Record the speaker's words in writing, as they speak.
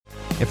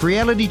If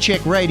Reality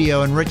Check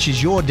Radio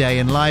enriches your day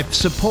and life,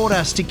 support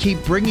us to keep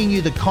bringing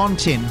you the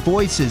content,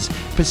 voices,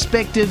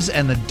 perspectives,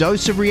 and the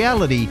dose of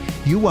reality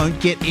you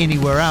won't get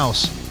anywhere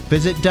else.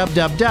 Visit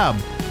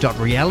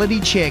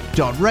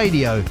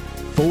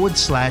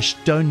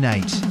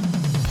www.realitycheck.radio/donate.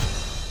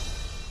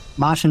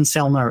 Martin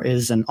Sellner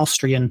is an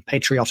Austrian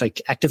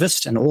patriotic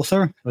activist and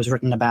author who has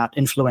written about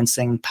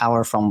influencing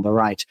power from the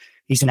right.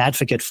 He's an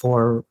advocate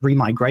for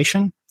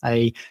remigration,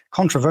 a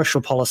controversial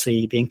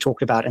policy being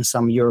talked about in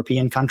some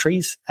European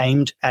countries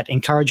aimed at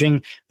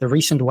encouraging the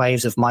recent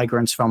waves of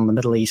migrants from the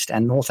Middle East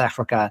and North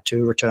Africa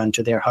to return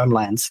to their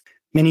homelands.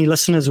 Many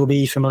listeners will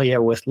be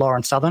familiar with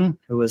Lauren Southern,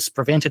 who was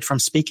prevented from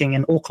speaking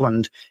in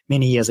Auckland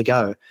many years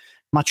ago.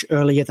 Much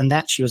earlier than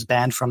that, she was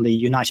banned from the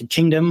United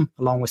Kingdom,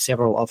 along with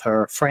several of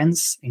her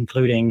friends,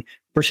 including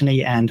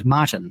Brittany and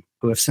Martin,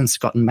 who have since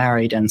gotten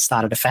married and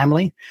started a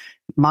family.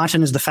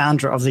 Martin is the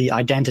founder of the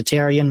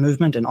Identitarian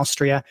movement in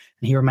Austria,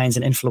 and he remains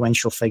an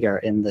influential figure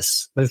in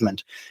this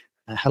movement.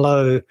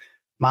 Hello,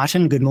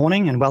 Martin. Good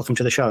morning, and welcome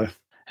to the show.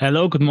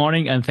 Hello, good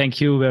morning, and thank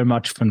you very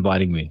much for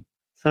inviting me.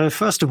 So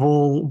first of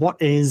all, what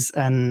is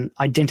an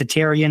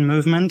Identitarian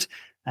movement?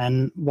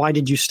 And why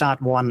did you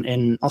start one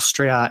in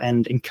Austria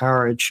and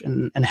encourage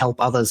and help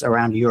others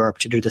around Europe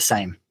to do the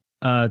same?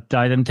 The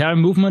Identitarian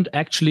movement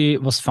actually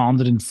was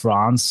founded in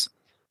France.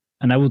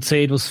 And I would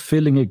say it was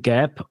filling a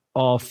gap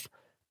of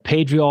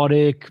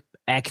patriotic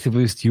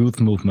activist youth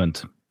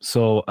movement.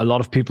 So a lot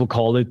of people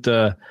call it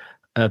a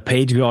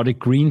patriotic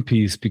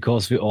Greenpeace,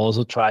 because we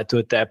also try to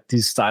adapt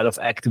this style of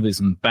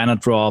activism, banner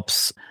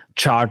drops,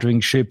 chartering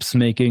ships,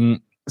 making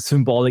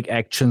symbolic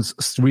actions,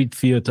 street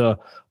theater,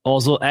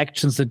 also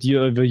actions that you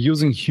were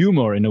using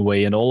humor in a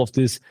way. And all of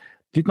this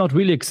did not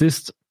really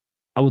exist,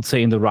 I would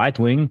say, in the right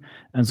wing.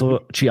 And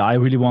so GI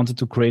really wanted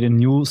to create a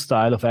new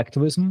style of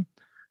activism.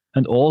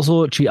 And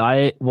also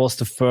GI was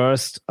the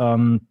first,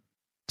 so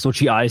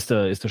GI is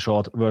the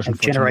short version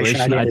for Generation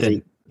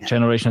Identity.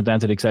 Generation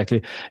Identity,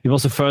 exactly. It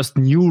was the first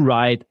new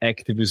right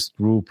activist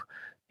group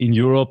in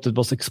Europe that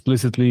was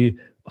explicitly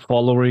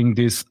following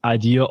this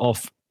idea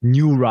of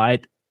new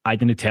right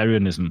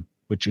identitarianism,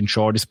 which in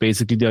short is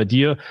basically the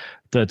idea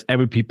that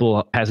every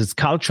people has its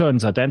culture and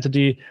its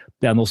identity.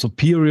 There are no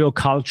superior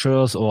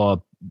cultures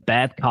or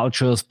bad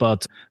cultures,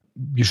 but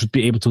you should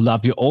be able to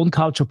love your own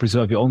culture,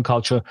 preserve your own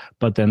culture,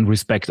 but then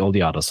respect all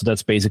the others. So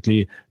that's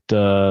basically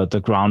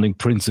the grounding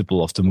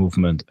principle of the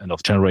movement and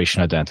of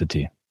Generation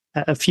Identity.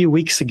 A few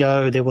weeks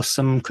ago, there was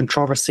some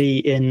controversy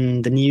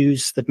in the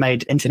news that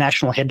made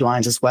international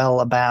headlines as well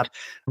about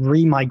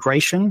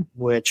remigration,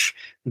 which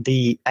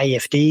the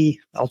AfD,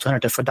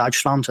 Alternative for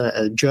Deutschland,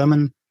 a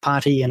German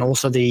party, and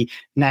also the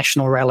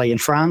National Rally in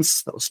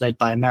France that was led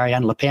by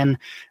Marine Le Pen,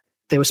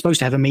 they were supposed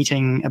to have a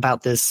meeting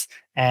about this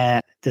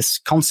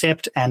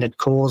concept, and it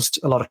caused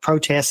a lot of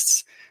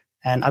protests.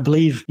 And I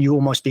believe you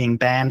almost being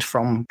banned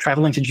from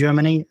traveling to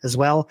Germany as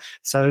well.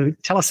 So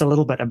tell us a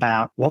little bit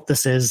about what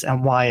this is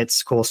and why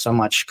it's caused so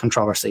much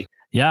controversy.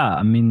 Yeah,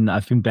 I mean,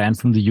 I've been banned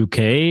from the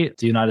UK,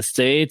 the United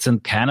States,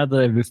 and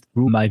Canada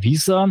withdrew my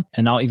visa.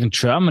 And now even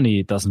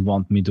Germany doesn't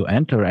want me to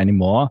enter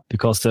anymore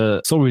because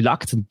they're so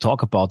reluctant to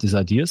talk about these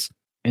ideas.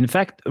 In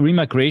fact,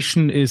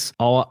 remigration is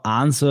our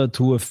answer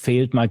to a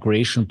failed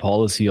migration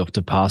policy of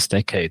the past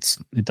decades.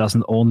 It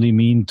doesn't only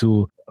mean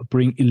to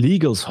bring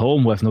illegals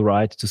home who have no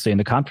right to stay in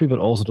the country, but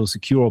also to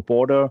secure a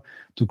border,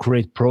 to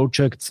create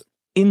projects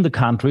in the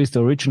countries, the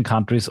origin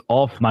countries,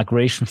 of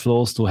migration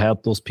flows to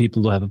help those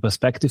people to have a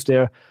perspective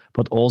there,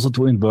 but also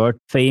to invert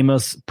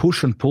famous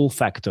push and pull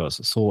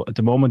factors. So at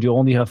the moment, you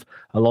only have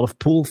a lot of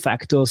pull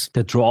factors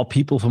that draw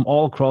people from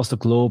all across the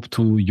globe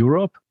to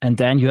Europe. And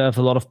then you have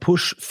a lot of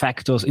push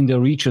factors in the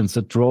regions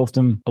that drove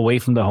them away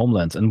from their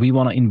homelands. And we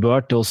want to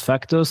invert those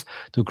factors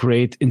to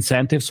create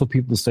incentives for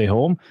people to stay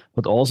home,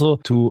 but also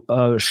to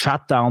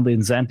shut down the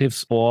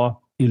incentives for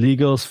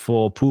illegals,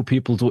 for poor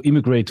people to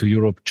immigrate to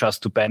Europe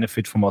just to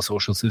benefit from our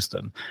social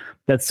system.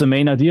 That's the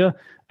main idea.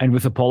 And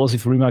with a policy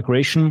for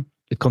remigration,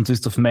 it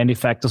consists of many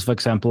factors. For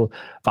example,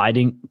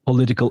 fighting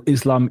political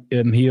Islam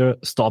here,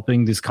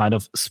 stopping this kind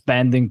of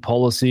spending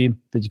policy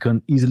that you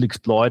can easily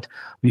exploit.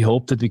 We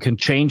hope that we can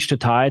change the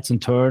tides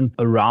and turn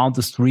around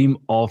the stream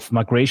of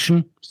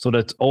migration so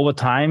that over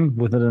time,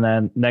 within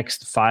the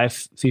next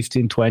 5,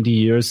 15, 20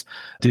 years,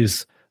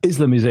 this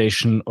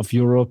Islamization of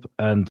Europe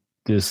and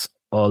this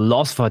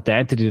loss of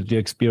identity that you're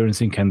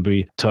experiencing can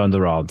be turned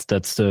around.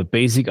 That's the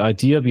basic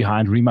idea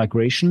behind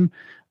remigration.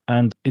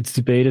 And it's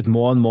debated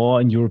more and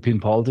more in European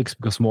politics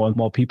because more and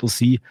more people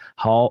see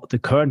how the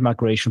current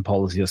migration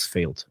policy has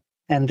failed.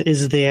 And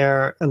is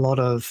there a lot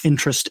of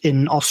interest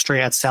in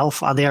Austria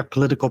itself? Are there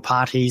political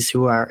parties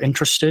who are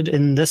interested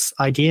in this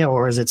idea,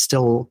 or is it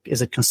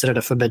considered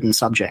a forbidden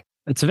subject?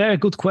 It's a very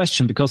good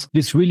question because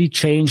this really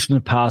changed in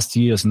the past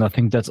years. And I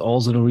think that's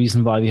also the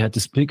reason why we had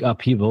this big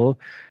upheaval.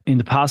 In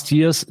the past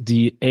years,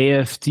 the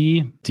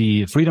AfD,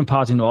 the Freedom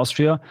Party in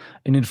Austria,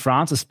 and in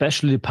France,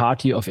 especially the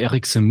party of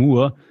Eric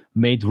Zemmour,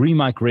 made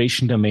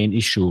remigration the main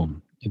issue.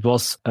 It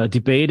was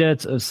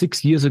debated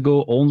 6 years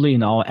ago only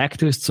in our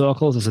activist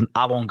circles as an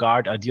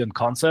avant-garde idea and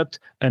concept.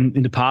 And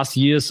in the past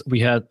years, we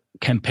had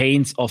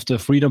campaigns of the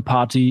Freedom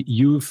Party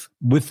youth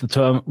with the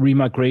term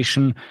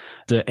remigration.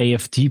 The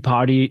AFD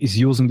party is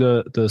using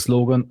the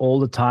slogan all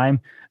the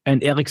time.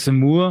 And Eric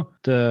Zemmour,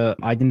 the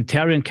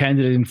Identitarian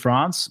candidate in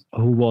France,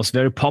 who was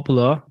very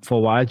popular for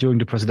a while during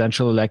the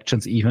presidential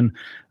elections, even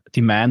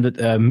demanded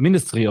a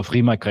ministry of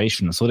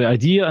remigration. So the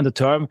idea and the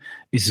term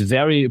is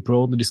very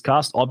broadly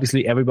discussed.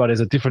 Obviously, everybody has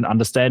a different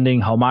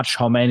understanding, how much,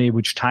 how many,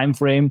 which time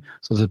frame.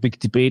 So there's a big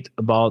debate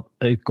about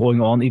it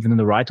going on even in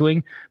the right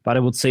wing. But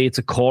I would say it's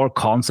a core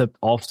concept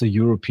of the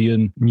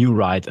European new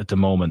right at the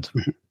moment.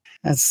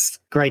 That's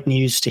great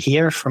news to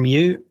hear from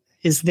you.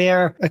 Is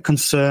there a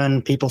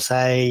concern, people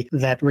say,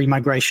 that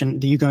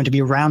remigration, you're going to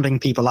be rounding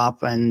people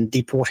up and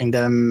deporting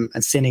them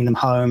and sending them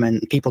home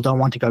and people don't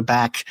want to go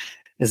back?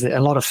 There's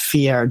a lot of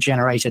fear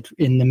generated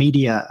in the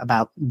media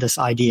about this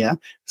idea.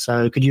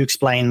 So could you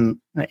explain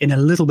in a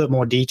little bit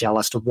more detail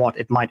as to what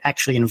it might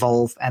actually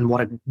involve and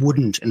what it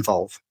wouldn't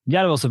involve?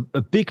 Yeah, there was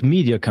a big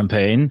media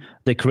campaign.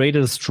 They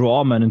created a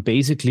straw man, and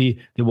basically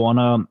they want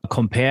to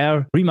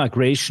compare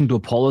remigration to a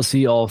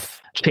policy of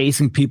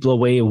chasing people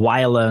away,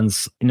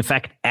 violence, in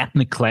fact,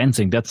 ethnic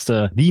cleansing. That's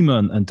the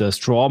demon and the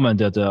straw man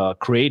that they are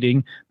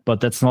creating,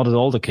 but that's not at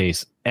all the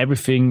case.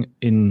 Everything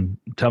in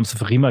terms of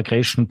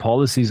remigration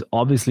policy is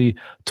obviously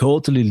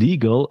totally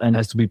legal and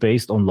has to be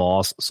based on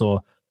laws.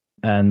 So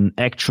an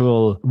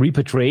actual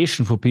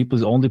repatriation for people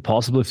is only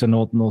possible if they're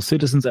not no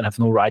citizens and have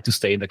no right to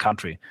stay in the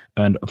country.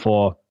 And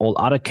for all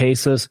other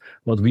cases,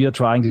 what we are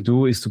trying to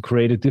do is to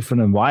create a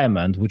different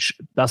environment, which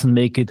doesn't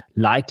make it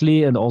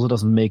likely and also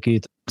doesn't make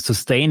it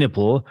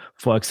sustainable.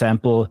 For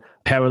example,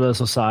 parallel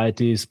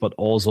societies, but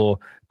also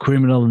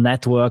criminal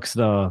networks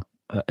that are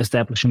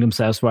establishing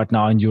themselves right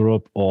now in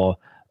Europe, or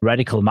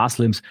radical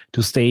Muslims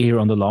to stay here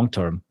on the long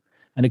term.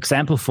 An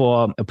example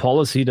for a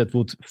policy that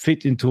would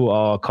fit into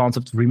our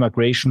concept of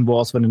remigration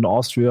was when in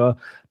Austria,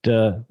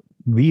 the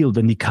wheel,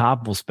 the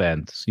niqab, was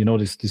banned. You know,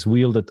 this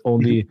wheel that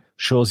only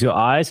shows your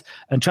eyes.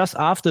 And just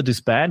after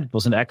this ban, it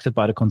was enacted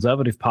by the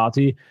Conservative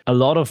Party, a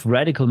lot of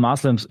radical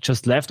Muslims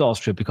just left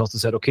Austria because they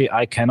said, okay,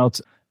 I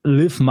cannot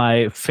live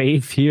my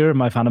faith here,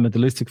 my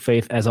fundamentalistic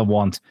faith, as I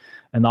want.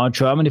 And now in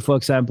Germany, for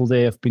example,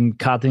 they have been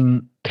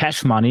cutting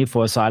cash money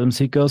for asylum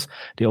seekers.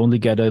 They only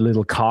get a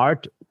little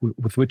card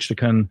with which they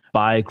can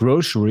buy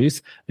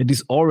groceries. And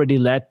this already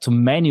led to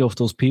many of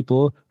those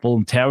people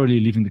voluntarily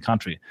leaving the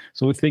country.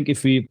 So we think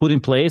if we put in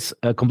place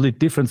a completely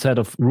different set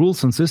of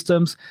rules and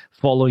systems,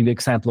 following the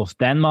example of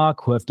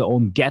Denmark, who have their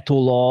own ghetto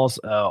laws,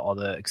 or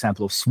the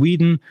example of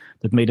Sweden,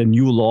 that made a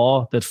new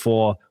law that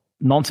for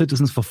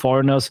non-citizens, for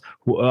foreigners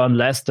who earn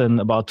less than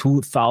about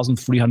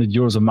 2,300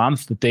 euros a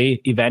month, that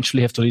they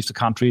eventually have to leave the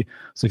country.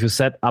 So if you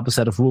set up a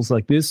set of rules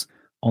like this,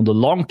 on the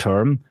long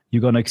term,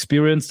 you're going to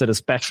experience that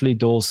especially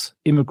those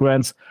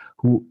immigrants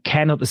who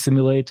cannot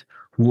assimilate,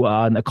 who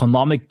are an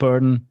economic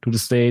burden to the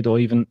state or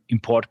even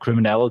import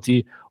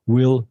criminality,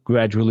 will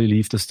gradually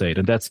leave the state.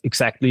 And that's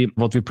exactly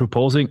what we're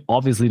proposing.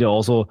 Obviously, there are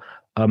also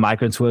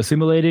migrants who are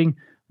assimilating.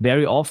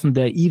 Very often,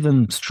 they're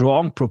even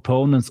strong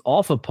proponents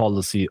of a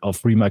policy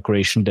of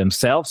remigration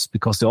themselves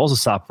because they're also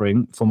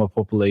suffering from a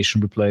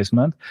population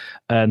replacement.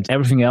 And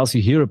everything else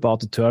you hear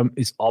about the term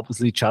is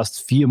obviously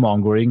just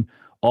fear-mongering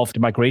of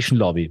the migration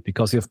lobby,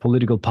 because you have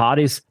political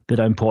parties that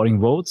are importing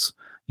votes.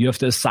 You have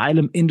the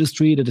asylum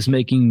industry that is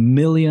making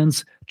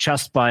millions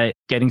just by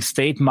getting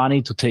state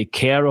money to take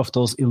care of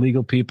those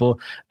illegal people.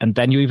 And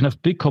then you even have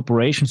big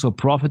corporations who are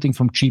profiting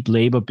from cheap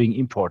labor being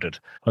imported.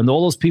 And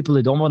all those people,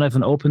 they don't want to have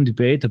an open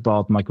debate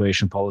about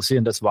migration policy.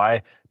 And that's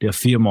why they're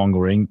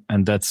fear-mongering.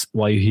 And that's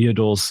why you hear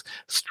those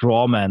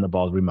straw men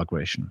about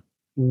remigration.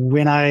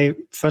 When I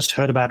first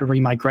heard about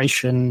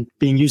remigration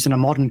being used in a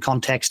modern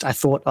context, I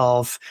thought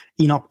of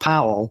Enoch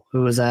Powell,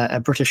 who was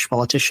a British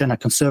politician, a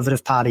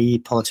Conservative Party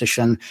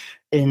politician,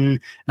 and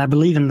I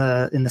believe in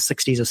the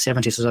 60s or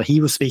 70s. So he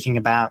was speaking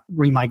about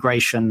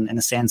remigration in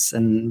a sense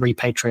and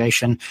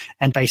repatriation,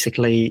 and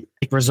basically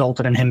it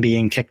resulted in him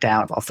being kicked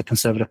out of the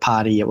Conservative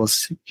Party. It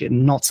was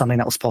not something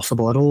that was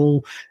possible at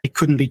all. It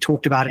couldn't be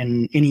talked about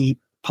in any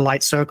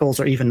polite circles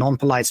or even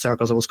non-polite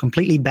circles. It was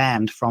completely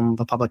banned from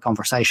the public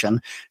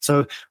conversation.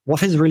 So what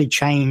has really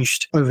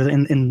changed over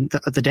in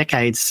the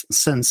decades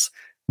since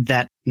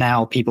that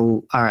now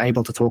people are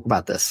able to talk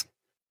about this?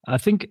 I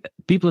think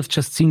people have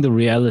just seen the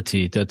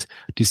reality that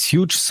this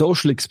huge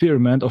social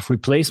experiment of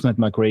replacement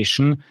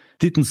migration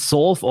didn't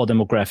solve our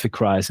demographic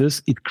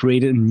crisis. It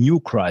created a new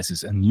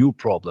crisis and new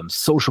problems,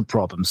 social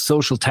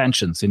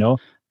tensions, you know.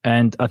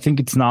 And I think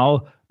it's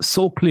now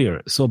so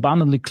clear, so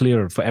abundantly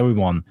clear for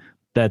everyone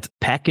that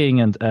packing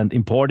and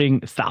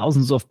importing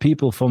thousands of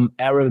people from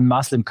Arab and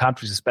Muslim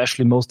countries,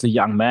 especially mostly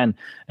young men,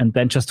 and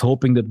then just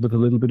hoping that with a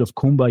little bit of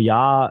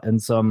kumbaya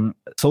and some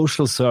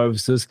social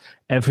services,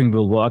 everything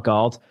will work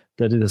out,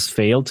 that it has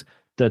failed,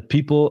 that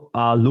people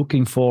are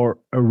looking for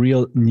a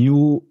real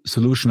new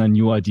solution, a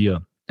new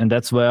idea. And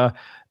that's where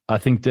I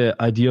think the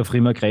idea of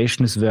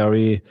remigration is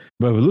very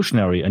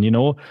revolutionary. And, you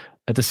know,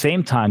 at the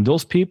same time,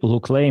 those people who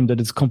claim that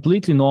it's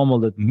completely normal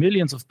that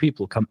millions of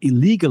people come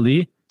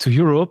illegally to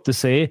Europe, they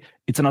say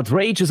it's an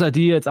outrageous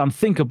idea, it's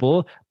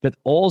unthinkable, that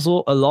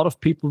also a lot of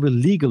people will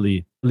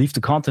legally leave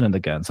the continent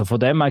again. So for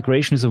them,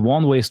 migration is a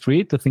one-way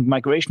street. They think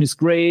migration is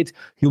great,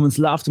 humans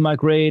love to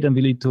migrate, and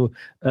we need to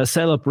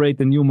celebrate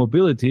the new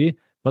mobility,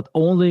 but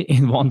only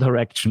in one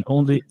direction,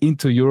 only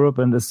into Europe.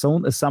 And as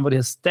soon as somebody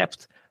has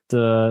stepped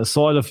the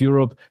soil of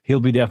Europe, he'll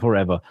be there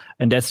forever.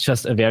 And that's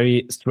just a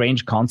very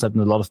strange concept.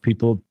 And a lot of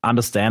people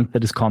understand that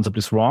this concept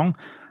is wrong.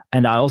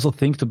 And I also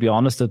think, to be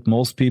honest, that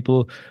most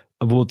people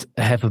would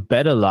have a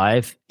better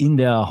life in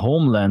their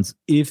homelands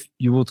if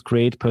you would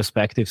create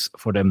perspectives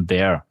for them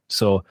there.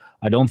 So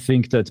I don't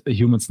think that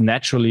humans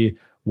naturally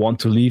want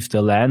to leave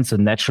their lands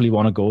and naturally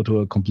want to go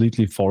to a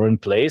completely foreign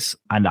place.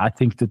 And I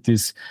think that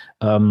this,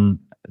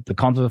 the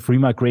concept of free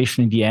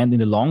migration in the end, in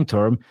the long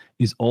term,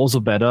 is also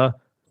better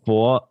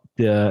for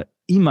the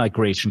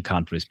immigration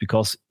countries,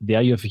 because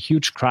there you have a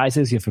huge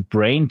crisis, you have a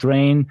brain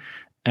drain,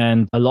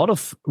 and a lot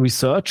of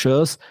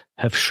researchers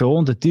have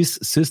shown that this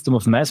system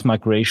of mass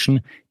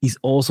migration is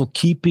also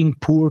keeping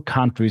poor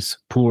countries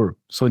poor.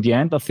 So in the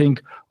end, I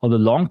think on the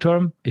long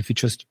term, if you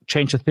just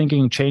change the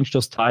thinking, change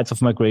those tides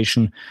of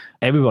migration,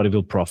 everybody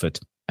will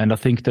profit. And I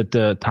think that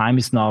the time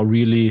is now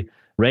really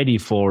ready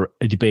for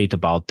a debate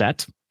about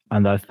that.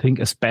 And I think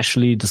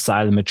especially the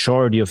silent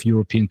majority of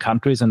European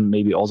countries and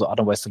maybe also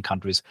other Western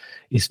countries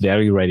is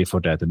very ready for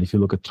that. And if you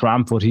look at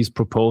Trump, what he's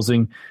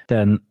proposing,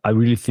 then I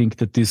really think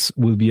that this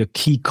will be a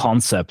key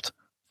concept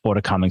for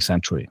the coming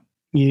century.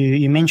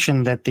 You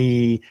mentioned that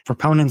the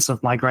proponents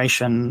of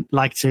migration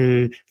like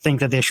to think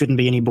that there shouldn't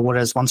be any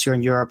borders. Once you're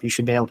in Europe, you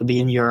should be able to be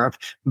in Europe.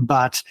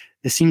 But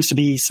there seems to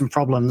be some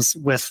problems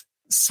with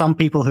some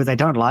people who they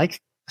don't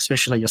like,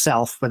 especially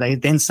yourself, where they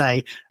then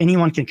say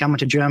anyone can come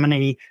into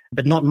Germany,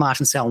 but not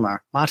Martin Sellner.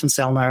 Martin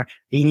Sellner,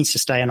 he needs to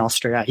stay in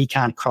Austria. He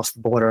can't cross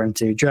the border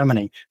into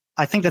Germany.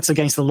 I think that's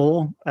against the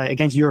law,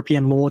 against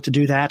European law to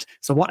do that.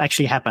 So what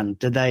actually happened?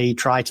 Did they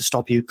try to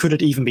stop you? Could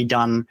it even be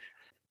done?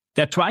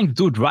 They're trying to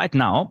do it right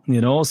now,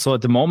 So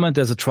at the moment,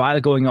 there's a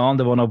trial going on.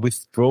 They want to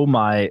withdraw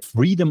my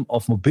freedom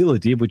of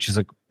mobility, which is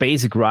a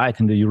basic right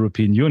in the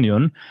European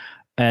Union.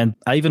 And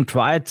I even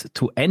tried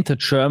to enter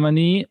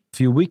Germany a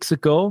few weeks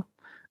ago.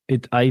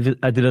 I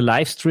did a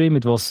live stream.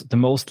 It was the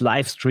most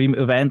live stream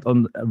event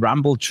on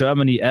Rumble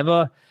Germany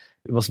ever.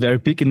 It was very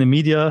big in the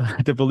media.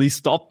 The police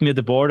stopped me at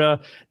the border.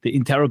 They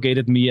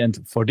interrogated me. And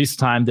for this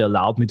time, they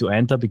allowed me to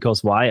enter.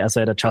 Because why? I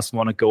said, I just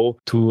want to go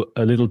to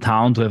a little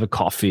town to have a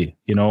coffee,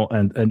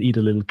 and eat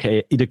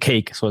a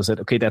cake. So I said,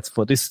 okay, that's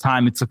for this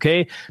time. It's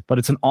okay. But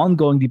it's an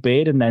ongoing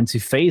debate. And Nancy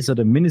Faeser,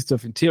 the Minister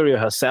of Interior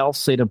herself,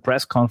 said in a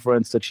press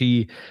conference that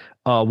she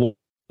was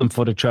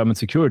for the German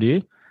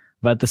security.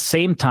 But at the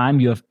same time,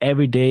 you have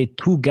every day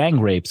 2 gang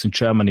rapes in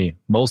Germany,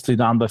 mostly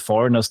done by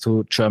foreigners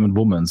to German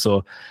women.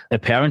 So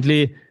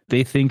apparently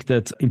they think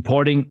that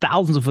importing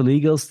thousands of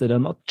illegals that are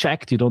not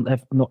checked, you don't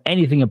know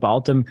anything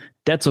about them,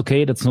 that's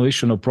okay, that's no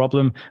issue, no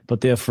problem. But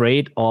they're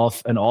afraid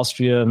of an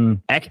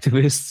Austrian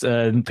activist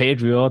and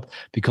patriot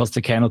because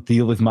they cannot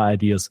deal with my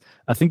ideas.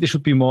 I think they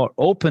should be more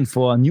open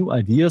for new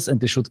ideas,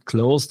 and they should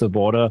close the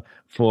border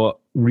for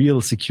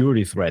real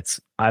security threats.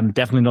 I'm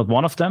definitely not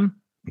one of them.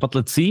 But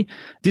let's see.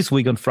 This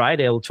week on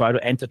Friday, I will try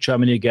to enter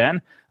Germany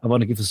again. I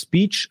want to give a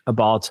speech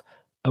about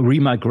a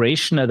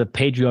remigration at a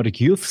Patriotic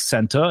youth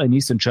center in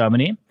Eastern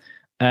Germany.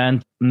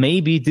 And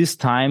maybe this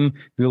time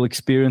we'll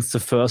experience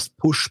the first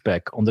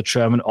pushback on the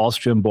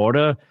German-Austrian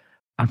border.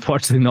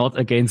 Unfortunately, not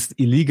against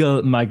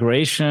illegal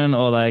migration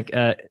or like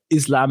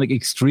Islamic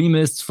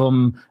extremists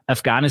from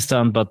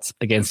Afghanistan, but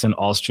against an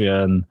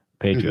Austrian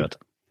patriot.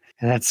 Mm-hmm.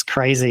 That's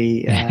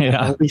crazy.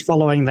 I'll be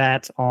following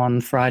that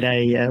on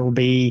Friday. It will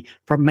be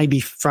maybe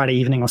Friday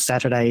evening or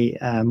Saturday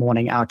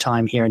morning, our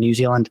time here in New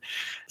Zealand.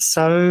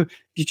 So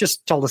you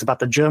just told us about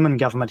the German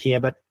government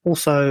here, but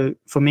also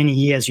for many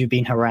years you've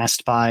been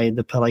harassed by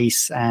the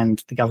police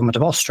and the government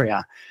of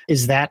Austria.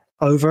 Is that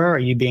over? Are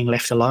you being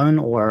left alone,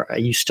 or are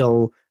you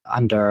still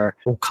under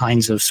all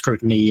kinds of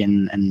scrutiny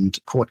and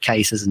court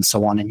cases and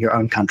so on in your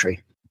own country?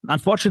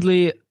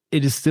 Unfortunately,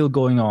 it is still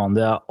going on.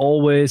 There are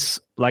always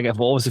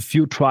a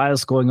few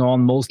trials going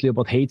on, mostly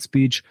about hate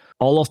speech.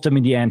 All of them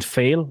in the end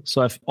fail.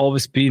 So I've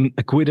always been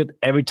acquitted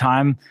every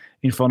time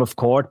in front of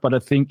court. But I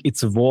think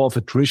it's a war of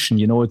attrition.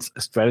 It's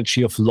a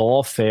strategy of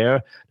lawfare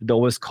that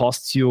always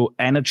costs you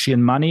energy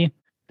and money.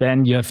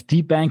 Then you have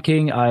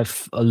debanking.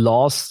 I've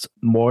lost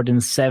more than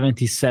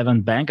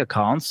 77 bank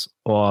accounts,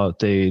 or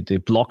they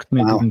blocked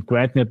me, didn't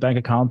grant me a bank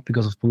account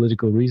because of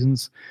political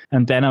reasons.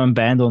 And then I'm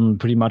banned on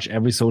pretty much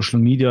every social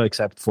media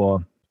except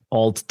for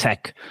alt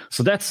tech.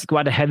 So that's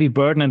quite a heavy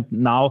burden. And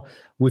now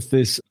with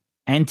this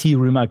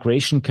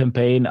anti-remigration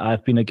campaign,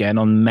 I've been again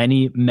on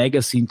many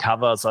magazine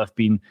covers. I've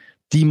been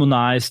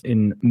demonized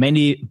in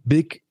many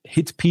big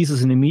hit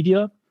pieces in the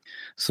media.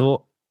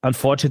 So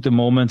unfortunately, at the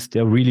moment,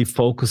 they're really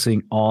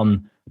focusing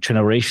on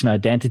generation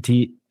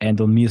identity and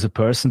on me as a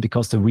person,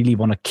 because they really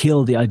want to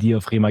kill the idea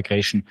of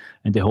remigration.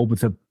 And they hope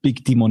with a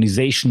big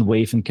demonization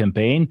wave and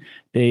campaign,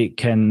 they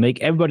can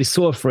make everybody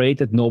so afraid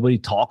that nobody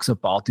talks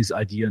about this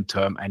idea and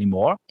term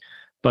anymore.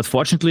 But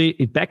fortunately,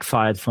 it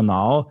backfired for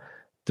now.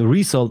 The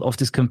result of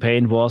this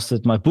campaign was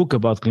that my book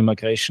about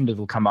remigration that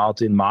will come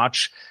out in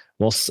March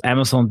was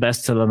Amazon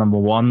bestseller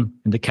 #1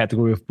 in the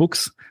category of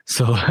books.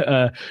 So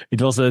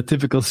it was a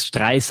typical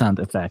Streisand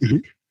effect. Mm-hmm.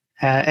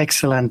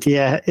 Excellent.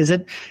 Yeah. Is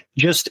it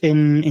just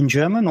in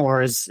German,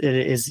 or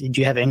do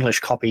you have English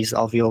copies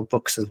of your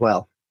books as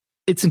well?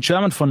 It's in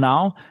German for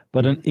now,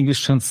 but an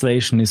English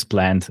translation is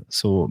planned.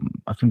 So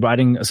I've been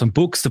writing some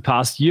books the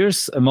past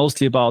years,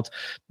 mostly about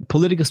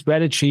political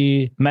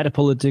strategy,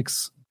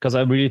 metapolitics, because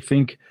I really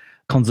think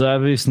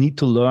conservatives need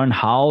to learn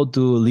how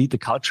to lead the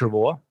culture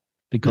war,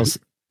 because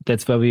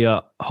that's where we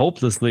are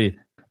hopelessly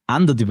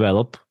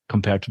underdeveloped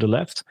compared to the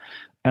left.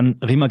 And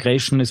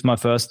Remigration is my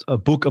first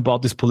book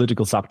about this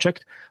political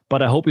subject.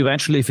 But I hope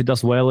eventually, if it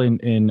does well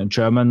in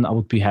German, I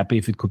would be happy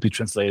if it could be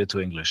translated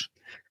to English.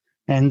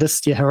 And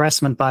this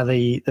harassment by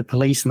the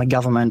police and the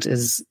government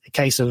is a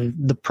case of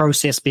the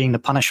process being the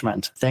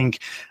punishment. I think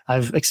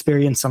I've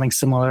experienced something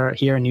similar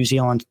here in New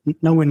Zealand,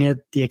 nowhere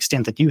near the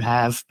extent that you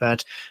have,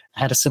 but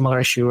I had a similar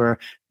issue where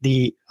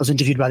I was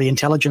interviewed by the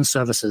intelligence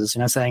services,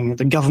 saying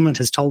the government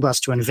has told us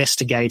to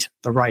investigate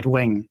the right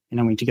wing.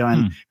 We need to go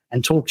and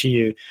talk to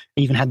you.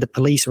 I even had the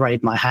police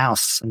raid my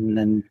house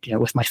and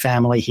with my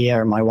family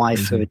here, my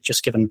wife who had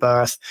just given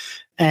birth.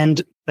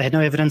 And they had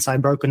no evidence.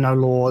 I'd broken no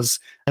laws.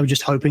 They were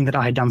just hoping that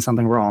I had done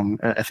something wrong,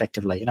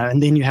 effectively.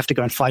 And then you have to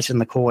go and fight it in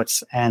the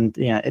courts. And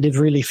it did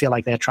really feel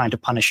like they're trying to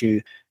punish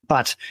you.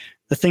 But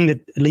the thing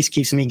that at least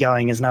keeps me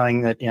going is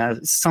knowing that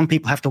some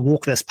people have to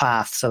walk this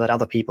path so that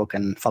other people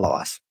can follow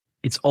us.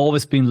 It's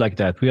always been like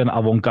that. We are an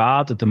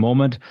avant-garde at the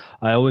moment.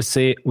 I always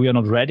say we are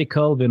not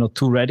radical. We're not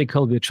too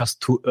radical. We're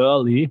just too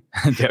early.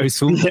 Very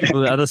soon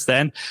people will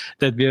understand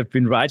that we have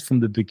been right from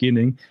the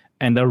beginning.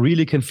 And I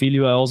really can feel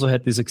you. I also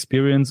had this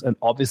experience. And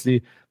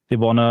obviously they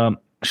want to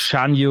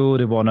shun you.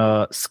 They want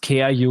to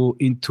scare you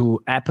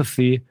into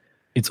apathy.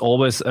 It's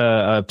always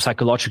a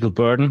psychological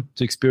burden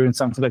to experience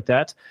something like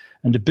that.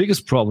 And the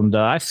biggest problem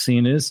that I've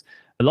seen is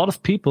a lot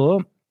of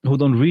people who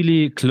don't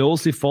really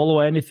closely follow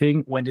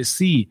anything, when they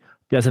see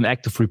there's an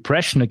act of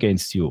repression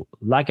against you,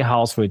 like a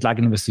house raid, like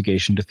an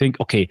investigation, they think,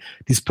 okay,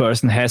 this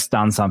person has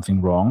done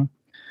something wrong.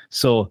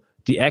 So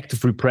the act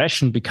of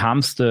repression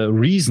becomes the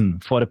reason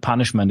for the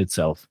punishment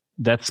itself.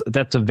 That's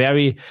a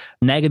very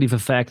negative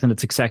effect, and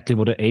that's exactly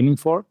what they're aiming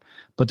for.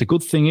 But the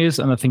good thing is,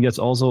 and I think that's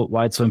also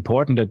why it's so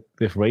important that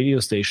with radio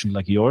station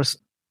like yours,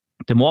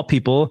 the more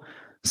people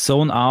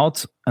zone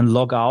out and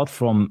log out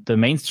from the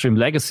mainstream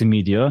legacy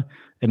media,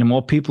 and the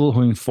more people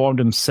who inform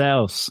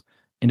themselves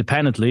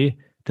independently,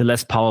 the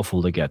less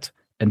powerful they get.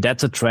 And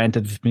that's a trend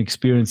that we've been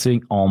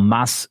experiencing en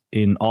masse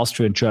in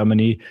Austria and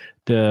Germany.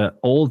 The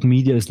old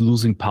media is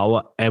losing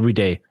power every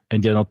day,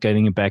 and they're not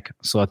getting it back.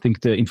 So I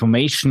think the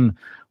information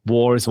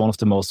war is one of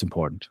the most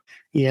important.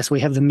 Yes, we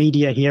have the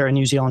media here in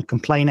New Zealand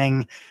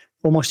complaining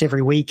almost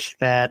every week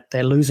that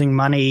they're losing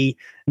money.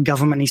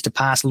 Government needs to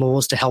pass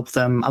laws to help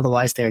them.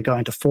 Otherwise, they're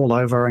going to fall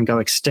over and go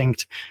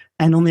extinct.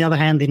 And on the other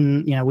hand,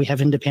 then we have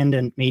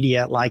independent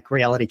media like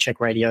Reality Check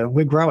Radio.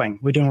 We're growing.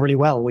 We're doing really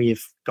well.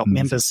 We've got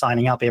members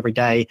signing up every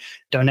day,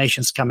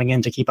 donations coming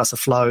in to keep us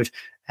afloat,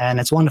 and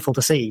it's wonderful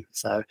to see.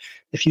 So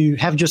if you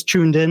have just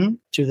tuned in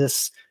to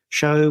this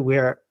show,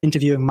 we're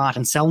interviewing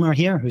Martin SELLNER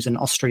here, who's an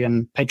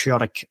Austrian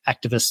patriotic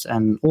activist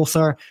and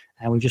author.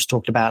 And we've just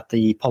talked about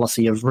the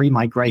policy of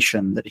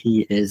remigration that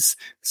he is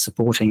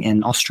supporting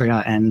in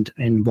Austria and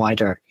in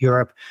wider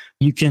Europe.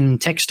 You can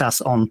text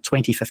us on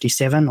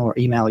 2057 or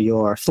email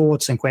your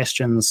thoughts and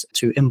questions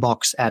to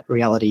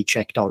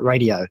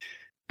inbox@realitycheck.radio.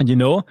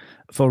 And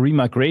for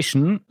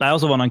remigration, I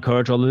also want to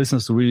encourage all the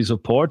listeners to really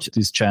support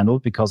this channel,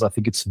 because I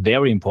think it's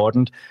very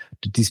important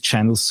that these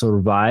channels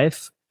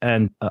survive.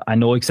 And I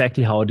know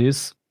exactly how it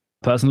is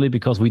personally,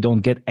 because we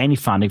don't get any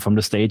funding from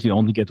the state. We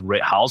only get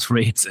house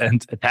rates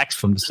and attacks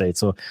from the state.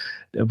 So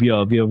we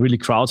are really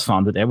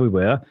crowdfunded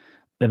everywhere.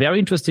 A very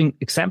interesting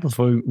example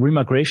for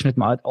remigration, it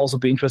might also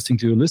be interesting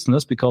to your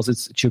listeners because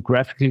it's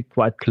geographically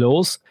quite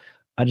close.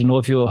 I don't know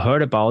if you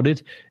heard about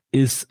it,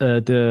 is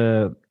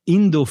the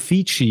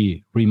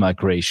Indo-Fiji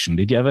remigration.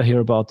 Did you ever hear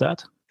about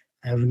that?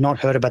 I have not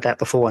heard about that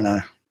before,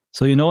 no.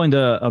 So, on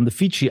the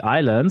Fiji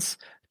Islands,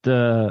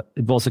 it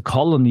was a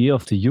colony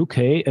of the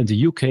UK, and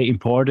the UK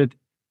imported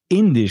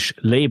Indish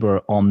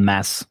labor en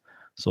masse.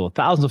 So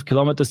thousands of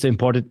kilometers, they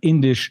imported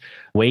Indish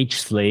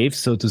wage slaves,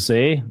 so to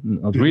say,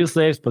 not real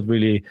slaves, but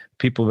really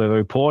people who were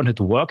very poor and had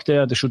to work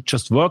there. They should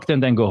just work there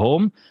and then go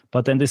home,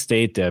 but then they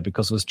stayed there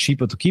because it was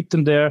cheaper to keep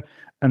them there.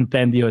 And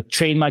then you had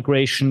chain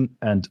migration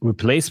and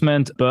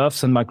replacement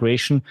births and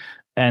migration.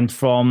 And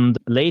from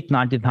the late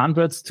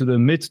 1900s to the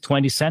mid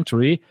 20th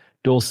century,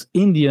 those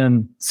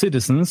Indian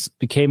citizens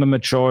became a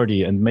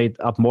majority and made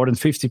up more than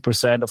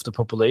 50% of the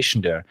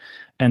population there.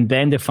 And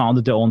then they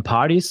founded their own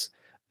parties.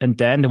 And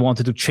then they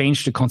wanted to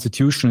change the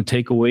constitution and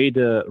take away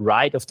the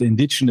right of the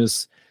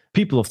indigenous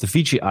people of the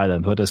Fiji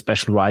Island, who had a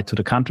special right to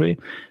the country.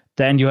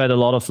 Then you had a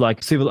lot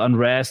of civil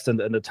unrest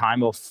and a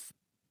time of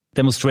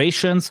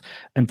demonstrations.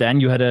 And then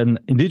you had an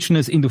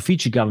indigenous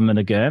Indo-Fiji government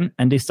again.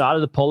 And they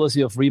started a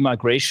policy of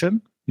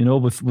remigration.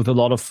 with a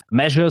lot of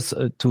measures,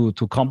 too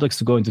complex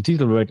to go into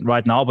detail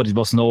right now, but it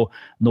was no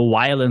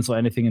violence or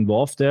anything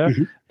involved there.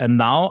 Mm-hmm. And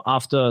now,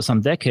 after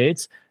some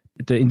decades,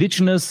 the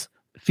indigenous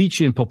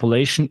Fijian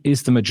population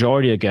is the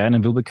majority again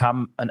and will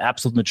become an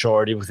absolute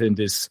majority within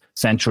this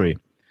century.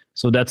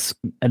 So that's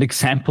an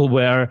example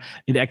where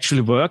it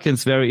actually worked, and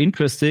it's very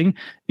interesting.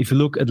 If you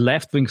look at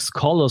left-wing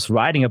scholars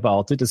writing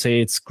about it, they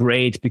say it's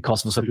great because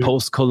it was a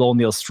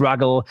post-colonial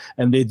struggle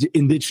and the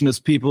indigenous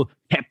people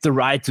kept the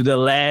right to their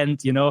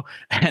land,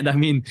 And I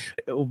mean,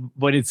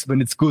 when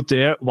it's good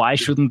there, why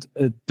shouldn't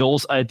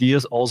those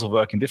ideas also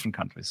work in different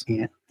countries?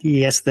 Yeah.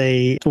 Yes,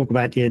 they talk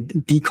about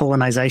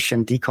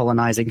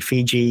decolonizing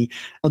Fiji.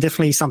 Well,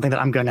 definitely something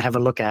that I'm going to have a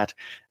look at.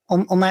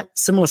 On that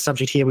similar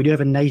subject here, we do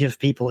have a native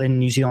people in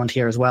New Zealand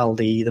here as well,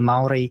 the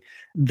Maori.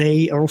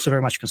 They are also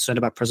very much concerned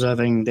about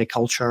preserving their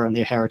culture and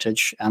their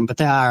heritage, but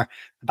they are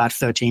about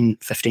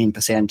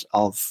 15%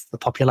 of the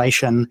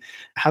population.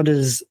 How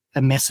does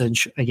a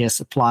message, I guess,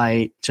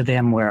 apply to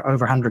them where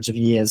over hundreds of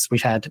years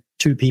we've had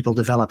two people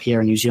develop here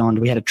in New Zealand?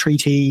 We had a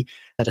treaty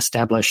that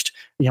established,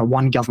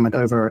 one government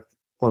over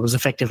what was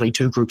effectively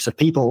two groups of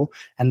people,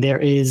 and there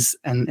is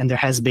and there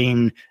has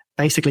been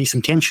basically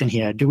some tension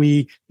here. Do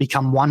we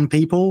become one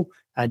people?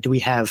 Do we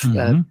have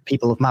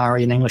people of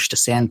Maori and English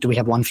descent? Do we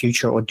have one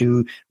future, or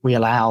do we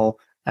allow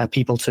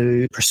people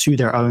to pursue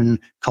their own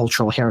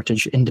cultural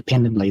heritage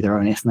independently, their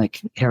own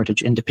ethnic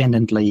heritage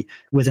independently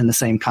within the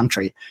same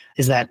country?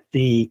 Is that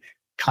the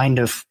kind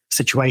of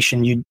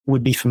situation you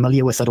would be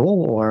familiar with at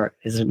all, or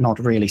is it not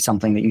really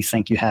something that you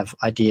think you have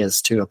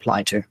ideas to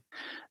apply to?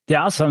 There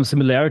are some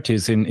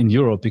similarities in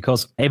Europe,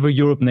 because every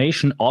Europe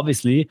nation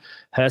obviously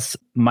has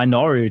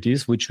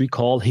minorities, which we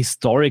call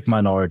historic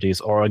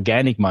minorities or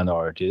organic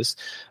minorities.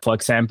 For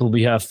example,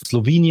 we have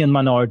Slovenian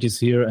minorities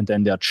here, and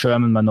then there are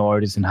German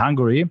minorities in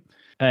Hungary.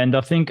 And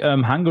I think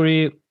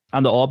Hungary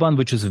under Orban,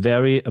 which is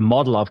a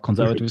model of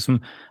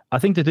conservatism, I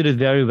think they did it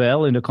very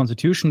well in the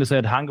constitution. They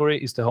said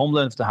Hungary is the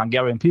homeland of the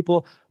Hungarian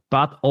people,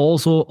 but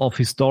also of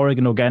historic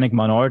and organic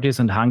minorities,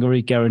 and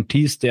Hungary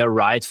guarantees their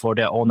right for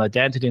their own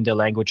identity and their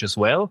language as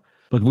well,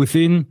 but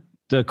within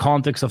the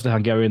context of the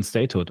Hungarian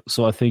statehood.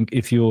 So I think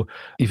if you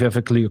have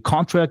a clear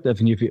contract, if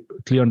you have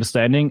a clear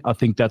understanding, I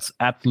think that's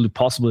absolutely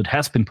possible. It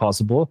has been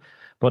possible,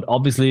 but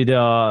obviously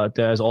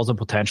there is also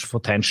potential for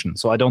tension.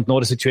 So I don't know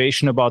the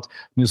situation about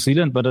New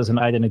Zealand, but as an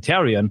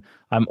identitarian,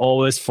 I'm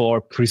always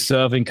for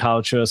preserving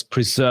cultures,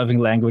 preserving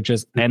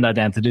languages and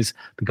identities,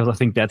 because I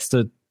think that's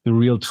the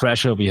real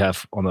treasure we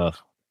have on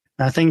Earth.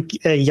 I think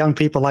young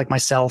people like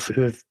myself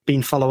who have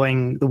been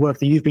following the work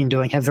that you've been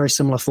doing have very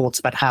similar thoughts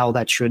about how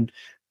that should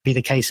be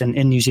the case in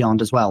New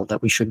Zealand as well,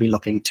 that we should be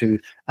looking to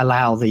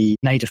allow the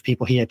native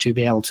people here to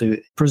be able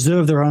to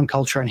preserve their own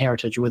culture and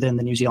heritage within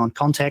the New Zealand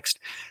context,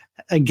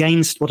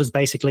 against what is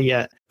basically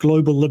a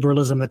global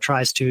liberalism that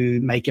tries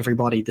to make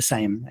everybody the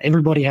same.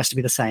 Everybody has to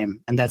be the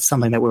same, and that's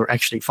something that we're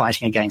actually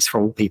fighting against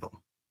for all people.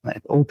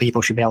 All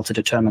people should be able to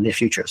determine their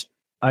futures.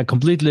 I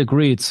completely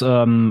agree. It's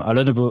Alain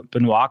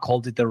Benoit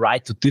called it the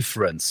right to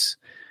difference.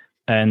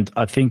 And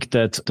I think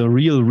that the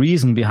real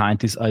reason behind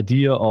this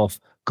idea of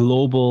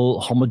global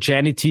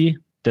homogeneity,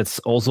 that's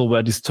also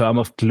where this term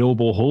of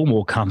global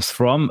homo comes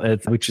from,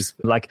 which is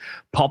like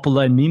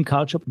popular in meme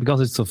culture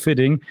because it's so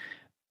fitting.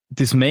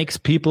 This makes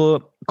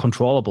people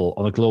controllable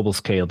on a global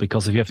scale,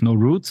 because if you have no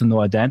roots and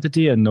no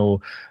identity and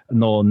no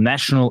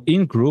national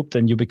in-group,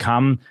 then you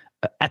become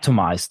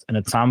atomized, and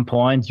at some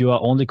point you are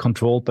only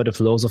controlled by the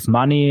flows of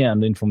money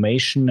and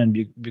information, and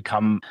you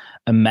become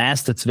a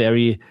mass that's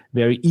very,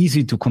 very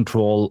easy to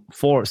control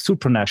for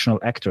supranational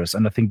actors.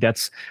 And I think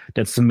that's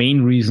the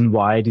main reason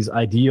why this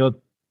idea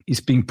is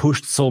being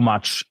pushed so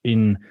much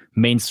in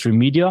mainstream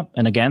media.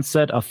 And against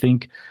that, I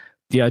think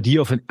the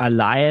idea of an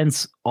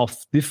alliance of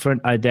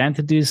different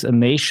identities and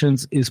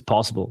nations is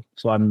possible.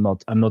 So I'm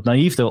not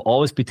naive. There will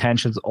always be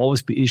tensions,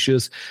 always be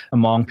issues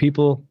among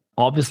people,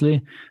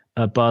 obviously.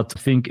 But I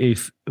think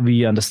if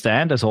we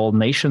understand, as all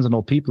nations and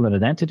all people and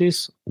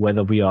identities,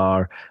 whether we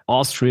are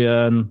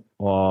Austrian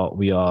or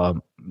we are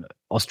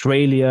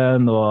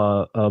Australian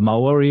or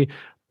Maori,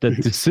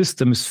 that the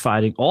system is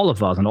fighting all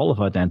of us and all of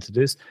our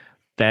identities,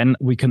 then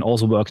we can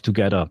also work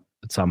together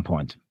at some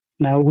point.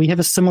 Now, we have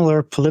a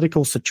similar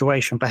political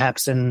situation,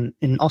 perhaps in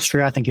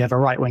Austria. I think you have a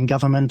right-wing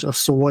government of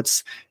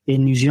sorts.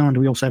 In New Zealand,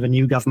 we also have a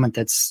new government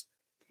that's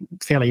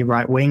fairly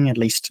right-wing, at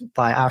least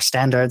by our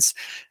standards.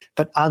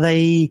 But are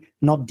they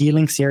not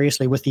dealing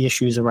seriously with the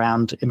issues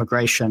around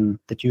immigration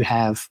that you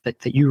have,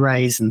 that you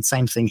raise? And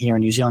same thing here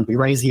in New Zealand. We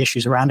raise the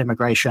issues around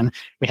immigration.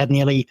 We had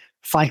nearly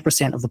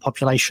 5% of the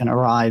population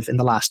arrive in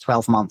the last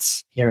 12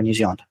 months here in New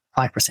Zealand.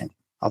 5%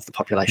 of the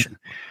population.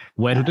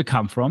 Where did it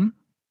come from?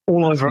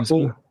 All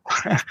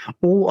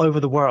over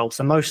the world.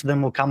 So most of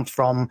them will come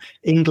from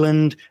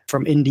England,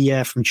 from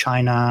India, from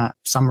China,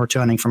 some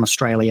returning from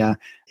Australia.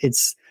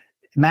 It's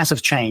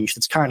massive change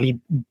that's currently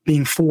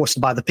being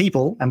forced by the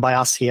people and by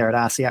us here at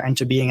RCR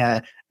into being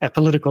a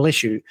political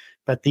issue.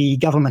 But the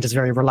government is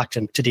very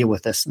reluctant to deal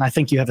with this. And I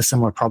think you have a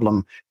similar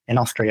problem in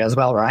Austria as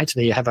well, right?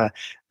 You have a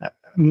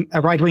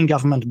right-wing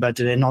government, but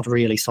they're not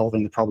really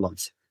solving the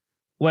problems.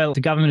 Well,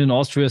 the government in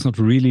Austria is not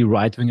really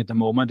right-wing at the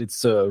moment.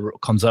 It's a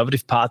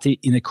conservative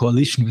party in a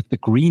coalition with the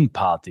Green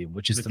Party,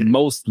 which is the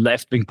most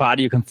left-wing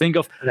party you can think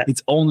of.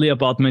 It's only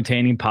about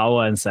maintaining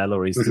power and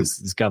salaries,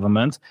 this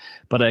government.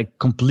 But I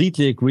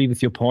completely agree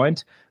with your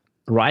point.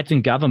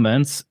 Right-wing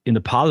governments in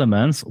the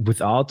parliaments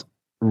without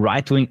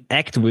right-wing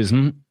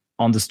activism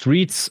on the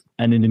streets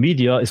and in the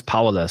media is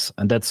powerless.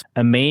 And that's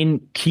a main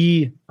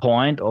key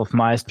point of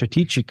my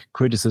strategic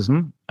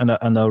criticism. And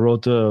I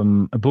wrote a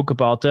book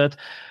about that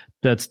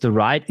the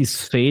right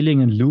is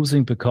failing and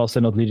losing because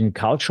they're not leading a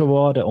culture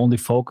war. They're only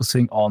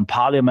focusing on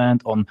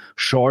parliament, on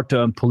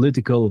short-term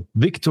political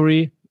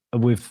victory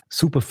with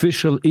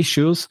superficial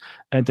issues.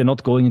 And they're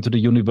not going into the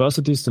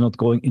universities. They're not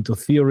going into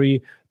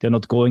theory. They're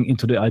not going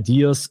into the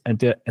ideas. And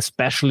they're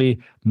especially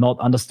not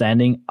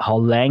understanding how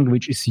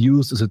language is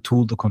used as a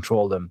tool to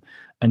control them.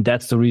 And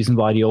that's the reason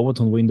why the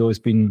Overton window has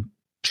been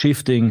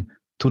shifting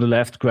to the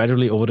left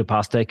gradually over the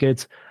past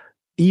decades,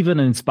 even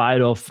in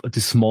spite of the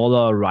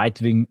smaller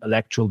right-wing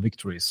electoral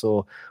victories.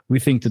 So we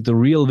think that the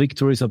real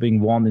victories are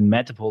being won in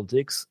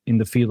metapolitics, in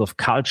the field of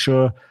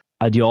culture,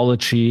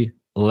 ideology,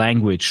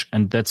 language.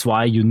 And that's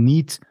why you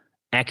need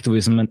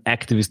activism and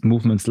activist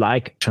movements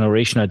like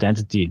Generation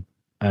Identity.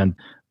 And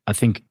I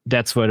think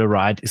that's where the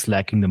right is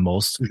lacking the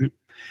most. Mm-hmm.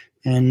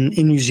 And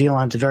in New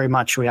Zealand, very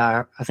much we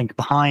are, I think,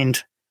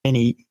 behind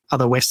any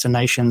other Western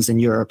nations in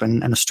Europe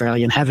and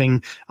Australia, and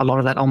having a lot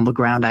of that on the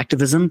ground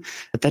activism.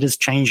 But that is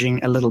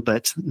changing a little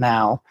bit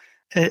now.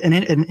 An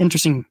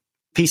interesting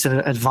piece of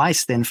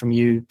advice then from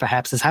you,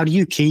 perhaps, is how do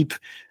you keep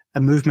a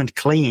movement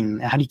clean?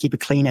 How do you keep a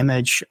clean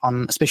image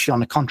on, especially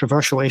on the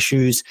controversial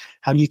issues?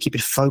 How do you keep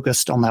it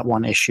focused on that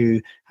one issue?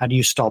 How do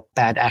you stop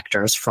bad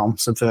actors from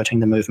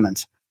subverting the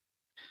movement?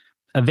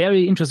 A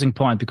very interesting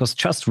point, because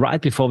just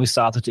right before we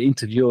started the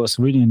interview, I was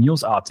reading a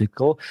news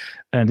article,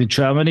 and in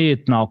Germany,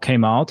 it now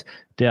came out,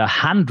 there are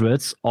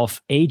hundreds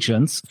of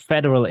agents,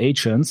 federal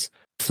agents,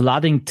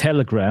 flooding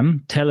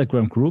Telegram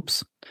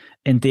groups,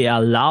 and they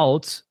are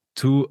allowed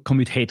to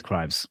commit hate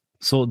crimes.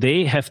 So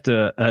they have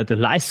the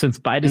license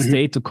by the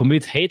state to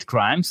commit hate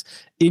crimes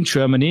in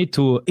Germany,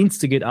 to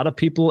instigate other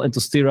people and to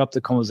stir up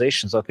the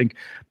conversation. So I think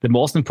the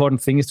most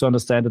important thing is to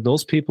understand that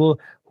those people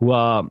who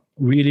are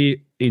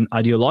really, in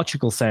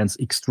ideological sense,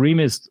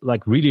 extremists,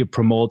 like really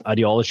promote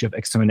ideology of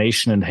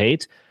extermination and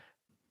hate.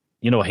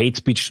 You know, hate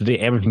speech today,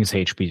 everything is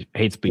hate speech,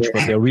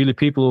 but there are really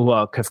people who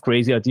have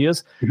crazy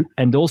ideas.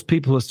 And those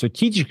people who are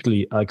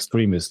strategically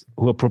extremists,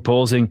 who are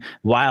proposing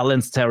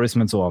violence,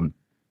 terrorism, and so on,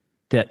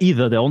 there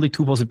are only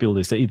two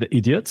possibilities. They're either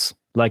idiots,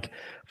 like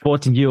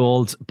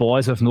 14-year-old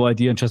boys who have no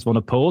idea and just want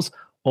to pose,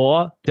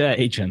 or they're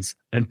agents.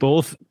 And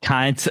both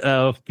kinds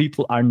of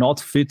people are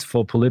not fit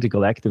for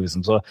political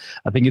activism. So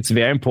I think it's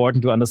very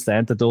important to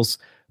understand that those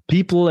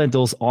people and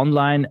those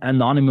online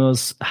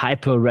anonymous,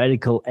 hyper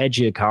radical,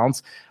 edgy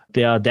accounts,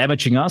 they are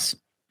damaging us,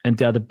 and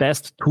they are the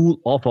best tool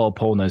of our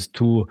opponents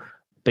to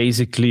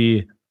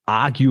basically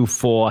argue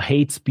for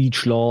hate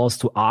speech laws,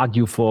 to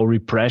argue for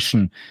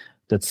repression.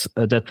 That's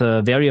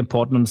a very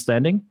important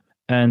understanding.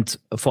 And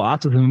for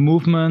us as a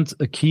movement,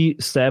 a key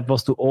step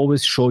was to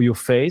always show your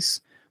face,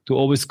 to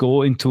always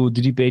go into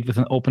the debate with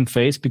an open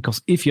face,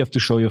 because if you have to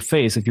show your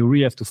face, if you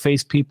really have to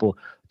face people,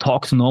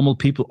 talk to normal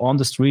people on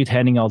the street,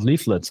 handing out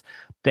leaflets,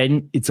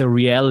 then it's a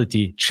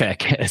reality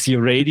check as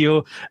your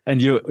radio,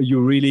 and you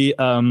really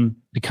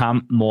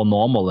become more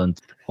normal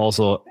and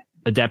also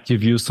adapt your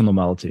views to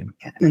normality.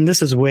 And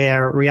this is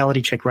where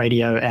Reality Check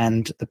Radio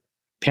and the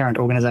parent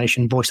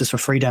organization Voices for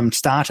Freedom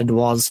started,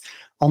 was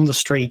on the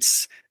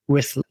streets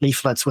with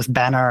leaflets, with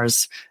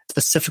banners,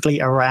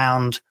 specifically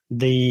around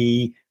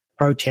the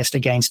protest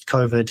against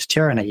COVID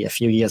tyranny a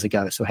few years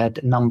ago. So had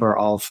a number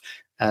of,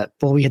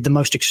 we had the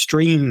most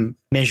extreme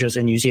measures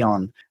in New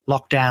Zealand.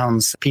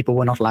 Lockdowns, people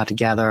were not allowed to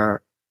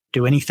gather,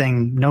 do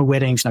anything, no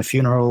weddings, no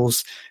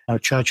funerals, no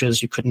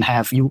churches.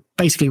 You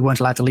basically weren't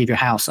allowed to leave your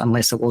house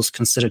unless it was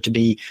considered to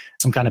be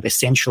some kind of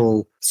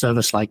essential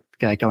service, like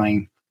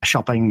going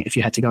shopping. If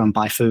you had to go and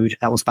buy food,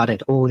 that was about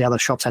it. All the other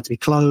shops had to be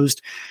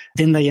closed.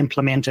 Then they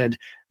implemented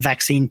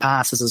vaccine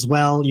passes as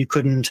well. You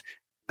couldn't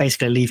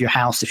basically leave your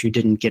house if you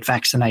didn't get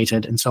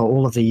vaccinated. And so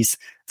all of these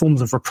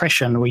forms of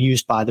repression were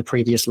used by the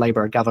previous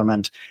Labour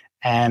government.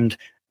 And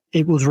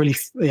it was really,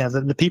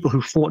 the people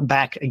who fought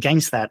back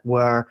against that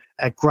were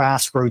a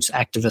grassroots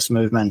activist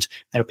movement.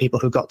 There were people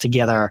who got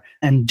together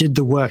and did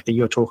the work that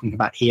you're talking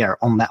about here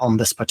on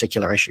this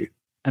particular issue.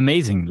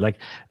 Amazing. Like,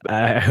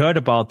 I heard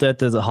about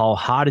that, how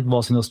hard it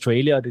was in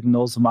Australia. I didn't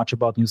know so much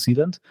about New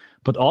Zealand,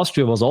 but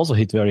Austria was also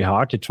hit very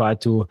hard. They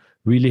tried to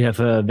really have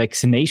a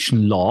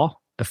vaccination law,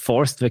 a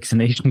forced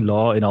vaccination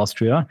law in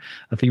Austria.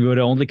 I think we were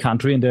the only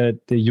country, and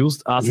they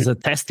used us as a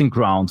testing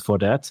ground for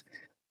that.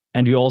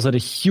 And we also had a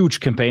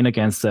huge campaign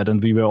against that,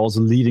 and we were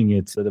also leading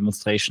it, the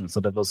demonstration. So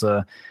that was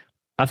I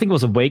think it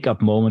was a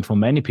wake-up moment for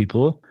many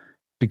people,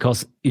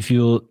 because if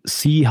you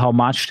see how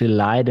much they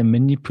lied and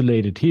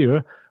manipulated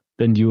here,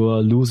 then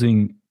you're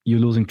losing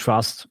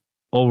trust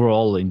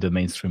overall in the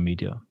mainstream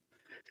media.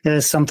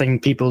 There's something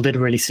people did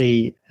really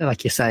see,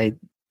 like you say,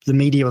 the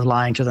media was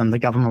lying to them, the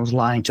government was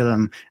lying to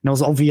them, and it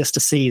was obvious to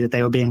see that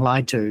they were being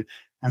lied to.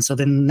 And so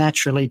then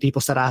naturally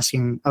people start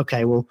asking,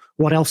 okay, well,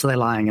 what else are they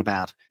lying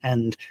about?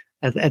 And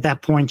at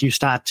that point, you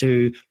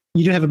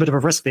do have a bit of a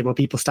risk there where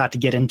people start to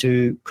get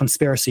into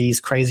conspiracies,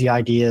 crazy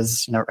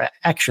ideas,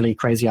 actually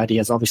crazy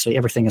ideas. Obviously,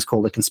 everything is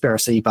called a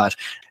conspiracy, but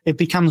it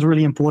becomes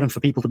really important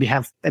for people to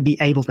be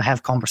able to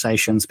have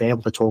conversations, be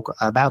able to talk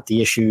about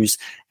the issues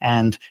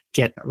and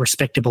get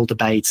respectable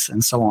debates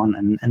and so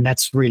on. And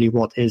that's really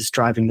what is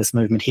driving this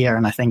movement here.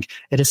 And I think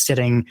it is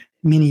setting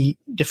many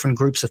different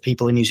groups of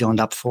people in New Zealand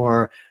up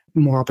for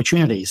more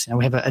opportunities. And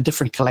we have a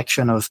different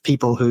collection of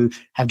people who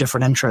have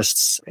different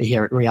interests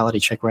here at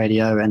Reality Check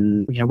Radio.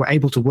 And, we're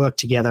able to work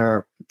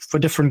together for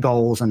different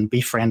goals and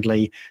be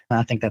friendly. And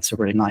I think that's a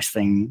really nice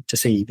thing to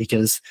see,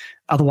 because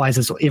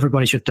otherwise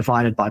everybody's just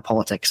divided by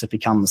politics. It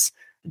becomes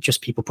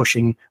just people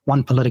pushing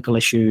one political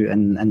issue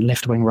and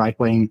left-wing,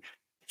 right-wing,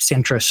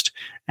 centrist,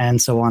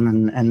 and so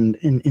on. And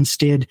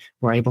instead,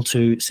 we're able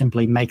to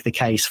simply make the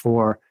case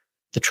for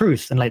the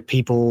truth and let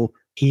people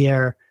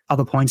hear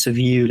other points of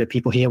view, let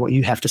people hear what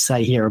you have to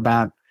say here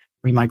about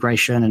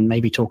remigration, and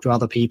maybe talk to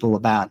other people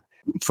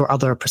for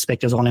other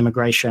perspectives on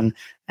immigration.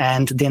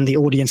 And then the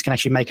audience can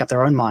actually make up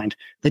their own mind.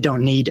 They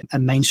don't need a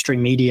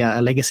mainstream media,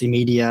 a legacy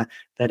media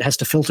that has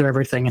to filter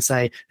everything and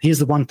say, here's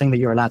the one thing that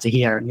you're allowed to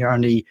hear.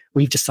 And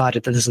we've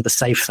decided that this is the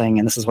safe thing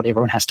and this is what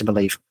everyone has to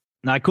believe.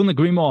 Now, I couldn't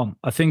agree more.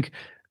 I think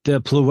the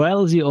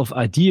plurality of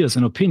ideas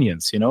and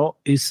opinions,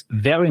 is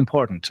very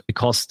important,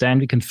 because then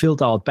we can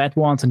filter out bad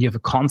ones, and you have a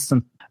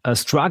constant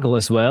struggle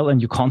as well,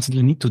 and you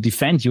constantly need to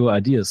defend your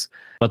ideas.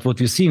 But what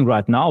we're seeing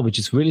right now, which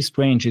is really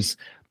strange, is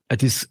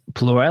this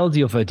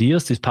plurality of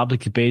ideas, this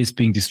public debate is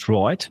being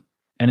destroyed.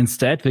 And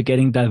instead, we're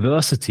getting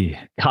diversity,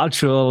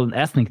 cultural and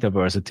ethnic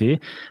diversity,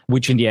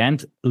 which in the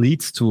end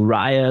leads to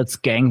riots,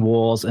 gang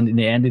wars, and in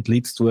the end, it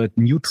leads to a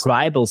new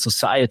tribal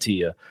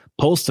society, a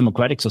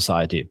post-democratic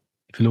society.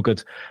 If you look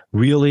at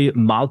really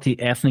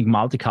multi-ethnic,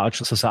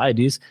 multicultural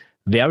societies,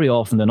 very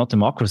often they're not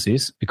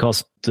democracies,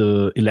 because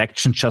the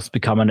election just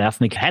become an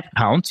ethnic head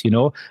count,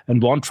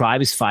 and one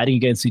tribe is fighting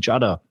against each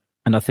other.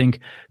 And I think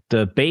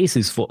the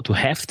basis to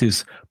have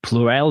this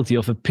plurality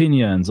of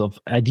opinions, of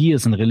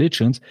ideas and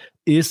religions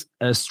is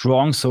a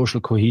strong social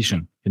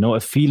cohesion, a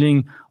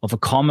feeling of a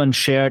common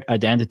shared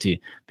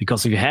identity.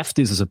 Because if you have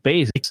this as a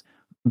basis,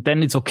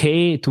 then it's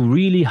okay to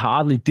really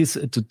hardly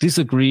to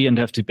disagree and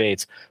have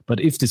debates.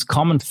 But if this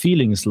common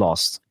feeling is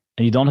lost,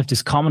 and you don't have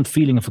this common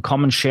feeling of a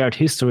common shared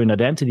history and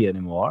identity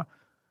anymore,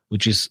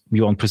 which is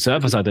we want to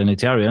preserve as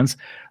identitarians,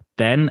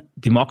 then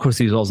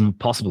democracy is also not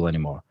possible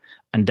anymore.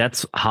 And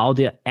that's how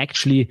they're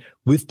actually,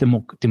 with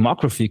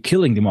demography,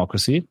 killing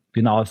democracy.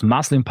 We now have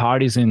Muslim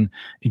parties in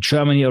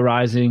Germany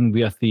arising.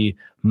 We have the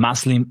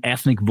Muslim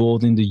ethnic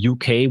vote in the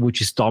UK,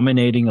 which is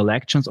dominating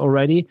elections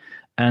already.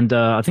 And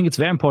I think it's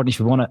very important,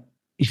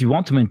 if you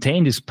want to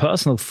maintain this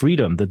personal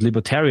freedom that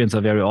libertarians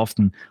are very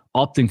often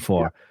opting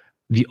for,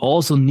 we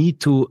also need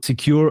to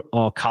secure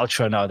our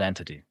culture and our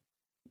identity.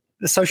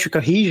 The social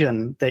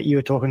cohesion that you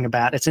were talking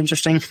about, it's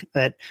interesting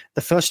that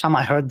the first time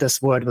I heard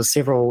this word was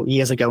several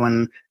years ago,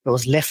 when there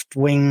was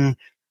left-wing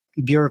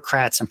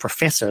bureaucrats and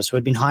professors who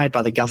had been hired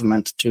by the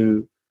government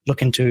to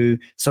look into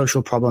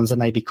social problems that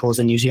may be caused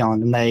in New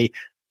Zealand. And they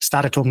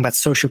started talking about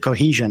social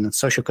cohesion, and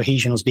social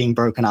cohesion was being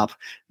broken up.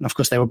 And of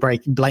course, they were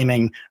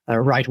blaming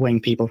right-wing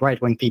people.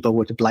 Right-wing people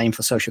were to blame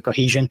for social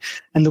cohesion.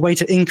 And the way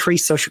to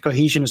increase social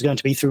cohesion is going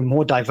to be through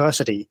more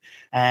diversity.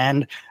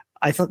 And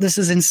I thought, this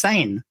is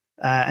insane.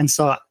 And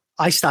so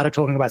I started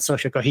talking about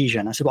social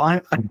cohesion. I said,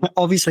 well,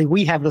 obviously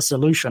we have the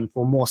solution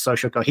for more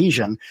social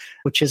cohesion,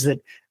 which is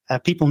that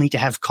people need to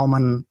have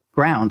common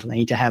ground. They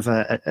need to have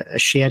a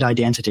shared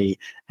identity.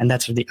 And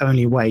that's the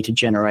only way to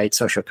generate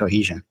social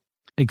cohesion.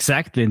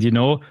 Exactly. And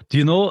are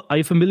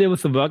you familiar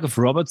with the work of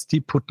Robert T.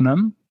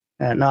 Putnam?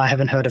 No, I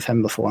haven't heard of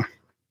him before.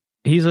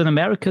 He's an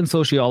American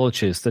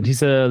sociologist, and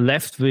he's a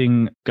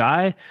left-wing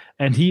guy.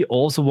 And he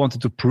also wanted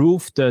to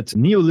prove that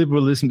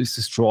neoliberalism is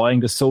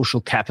destroying the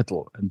social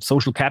capital. And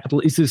social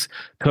capital is his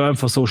term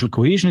for social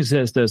cohesion. He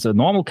says there's a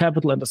normal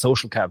capital and a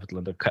social capital.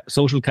 And the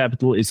social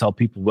capital is how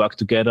people work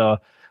together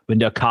when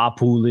they're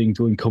carpooling,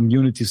 doing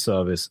community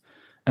service.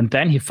 And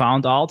then he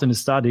found out in his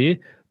study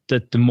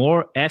that the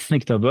more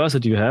ethnic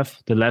diversity you have,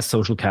 the less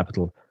social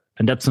capital.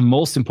 And that's the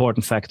most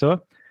important factor.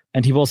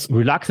 And he was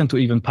reluctant to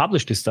even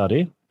publish this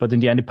study, but in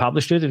the end he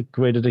published it. It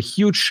created a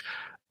huge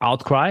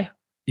outcry.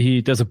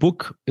 There's a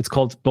book, it's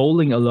called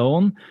Bowling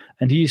Alone,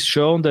 and he's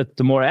shown that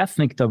the more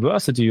ethnic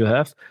diversity you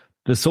have,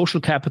 the social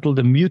capital,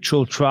 the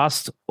mutual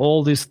trust,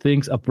 all these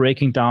things are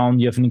breaking down.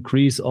 You have an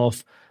increase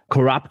of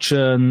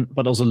corruption,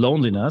 but also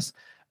loneliness.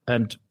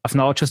 And I've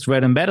now just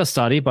read a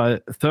meta-study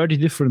by 30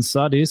 different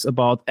studies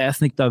about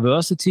ethnic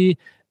diversity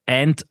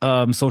and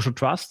social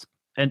trust.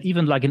 And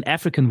even like in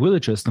African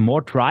villages, the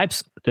more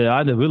tribes there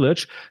are in the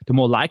village, the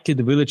more likely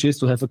the village is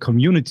to have a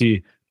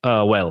community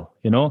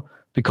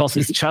because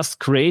it just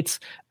creates,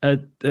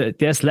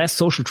 there's less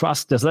social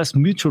trust, there's less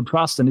mutual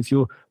trust. And if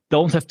you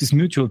don't have this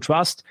mutual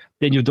trust,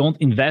 then you don't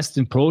invest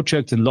in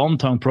projects, in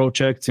long-term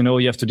projects.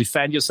 You have to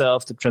defend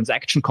yourself. The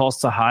transaction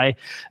costs are high.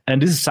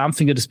 And this is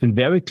something that has been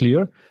very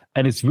clear.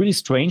 And it's really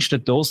strange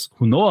that those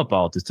who know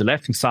about this, the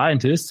left-wing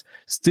scientists,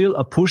 still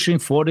are pushing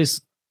for this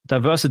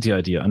diversity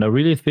idea. And I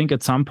really think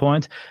at some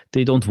point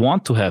they don't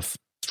want to have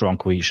strong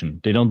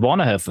cohesion. They don't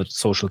want to have a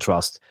social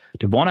trust.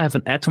 They want to have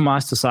an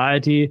atomized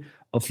society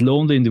of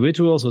lonely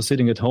individuals who are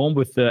sitting at home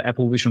with the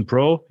Apple Vision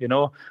Pro,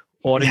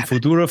 ordering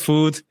Foodora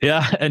food,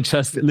 and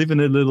just live in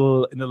a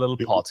little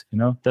pot.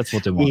 That's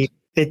what they want.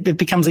 It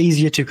becomes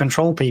easier to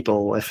control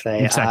people if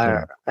they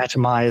are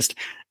atomized,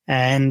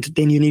 and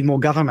then you need more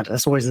government.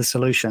 That's always the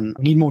solution.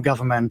 You need more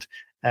government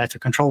to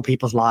control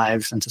people's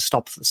lives and to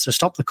stop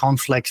the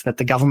conflict that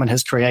the government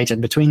has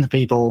created between the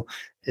people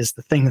is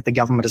the thing that the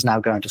government is now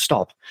going to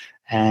stop.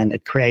 And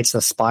it creates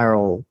a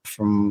spiral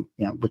from,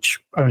 which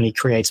only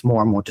creates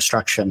more and more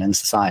destruction in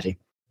society.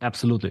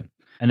 Absolutely.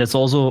 And that's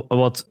also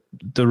what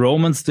the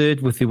Romans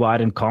did with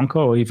divide and conquer,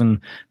 or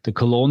even the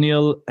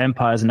colonial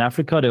empires in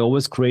Africa. They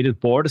always created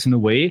borders in a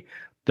way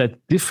that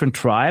different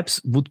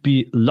tribes would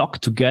be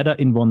locked together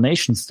in one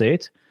nation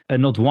state,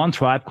 and not one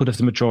tribe could have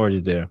the majority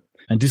there.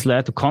 And this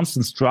led to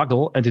constant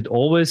struggle, and it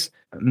always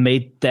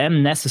made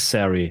them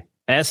necessary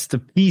as the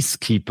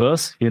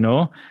peacekeepers,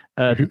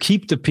 to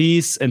keep the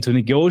peace and to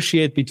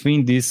negotiate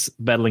between these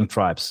battling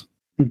tribes.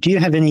 Do you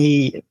have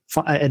any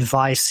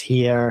advice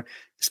here,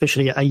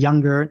 especially a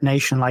younger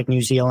nation like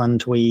New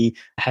Zealand? We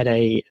had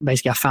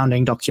basically our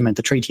founding document,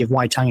 the Treaty of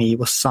Waitangi,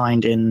 was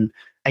signed in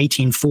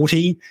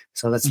 1840.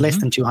 So that's less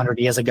than 200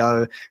 years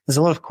ago. There's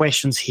a lot of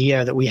questions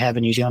here that we have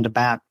in New Zealand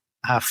about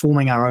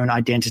forming our own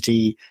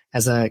identity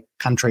as a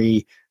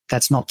country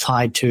that's not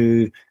tied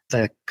to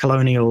the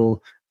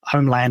colonial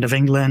homeland of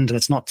England,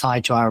 that's not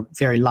tied to our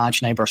very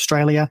large neighbor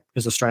Australia,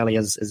 because Australia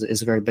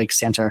is a very big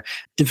center,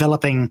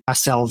 developing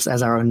ourselves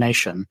as our own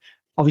nation.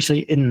 Obviously,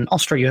 in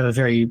Austria, you have a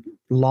very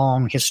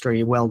long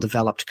history,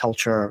 well-developed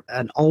culture,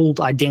 an old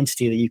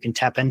identity that you can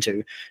tap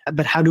into.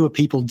 But how do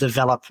people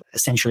develop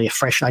essentially a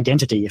fresh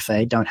identity if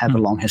they don't have a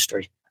long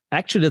history?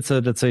 Actually,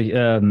 that's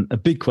a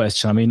big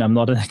question. I mean, I'm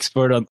not an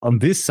expert on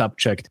this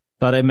subject,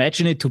 but I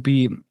imagine it to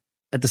be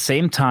at the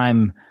same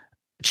time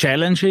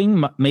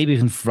challenging, maybe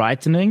even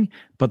frightening,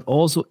 but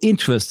also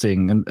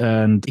interesting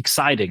and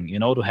exciting,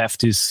 to have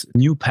this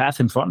new path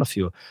in front of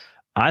you.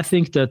 I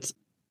think that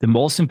the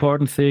most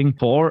important thing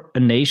for a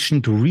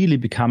nation to really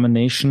become a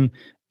nation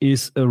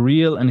is a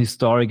real and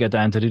historic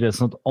identity that's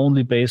not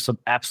only based on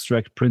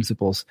abstract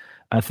principles.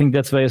 I think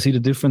that's where I see the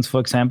difference, for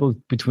example,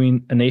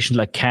 between a nation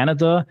like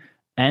Canada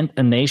and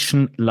a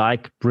nation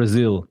like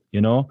Brazil,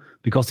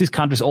 because these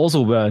countries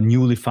also were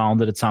newly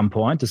founded at some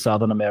point, the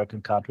Southern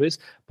American countries,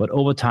 but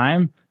over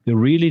time, they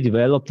really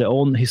developed their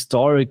own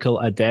historical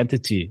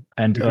identity.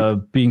 And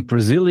being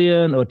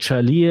Brazilian or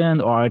Chilean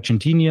or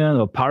Argentinian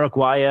or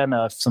Paraguayan,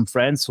 I have some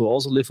friends who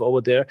also live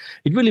over there,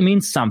 it really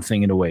means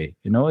something in a way.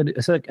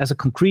 It has a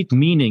concrete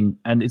meaning,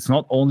 and it's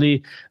not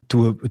only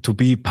to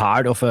be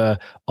part of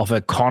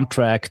a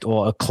contract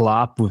or a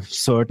club with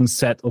certain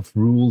set of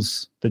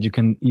rules that you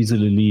can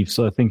easily leave.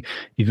 So I think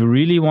if you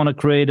really want to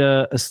create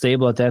a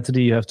stable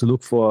identity, you have to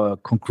look for a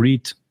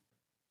concrete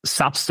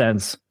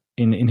substance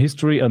in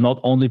history, and not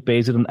only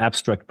based on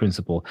abstract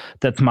principle.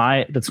 That's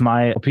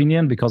my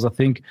opinion, because I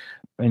think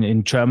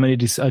in Germany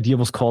this idea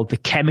was called the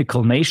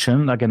chemical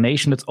nation, like a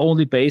nation that's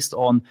only based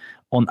on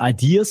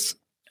ideas,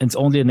 and it's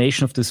only a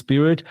nation of the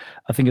spirit.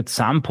 I think at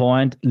some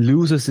point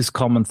loses this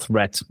common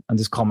thread and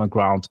this common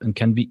ground, and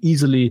can be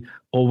easily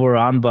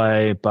overrun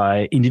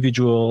by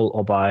individual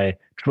or by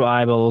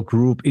tribal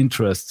group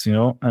interests.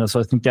 And so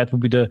I think that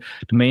would be the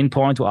main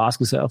point to ask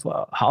yourself: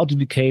 how did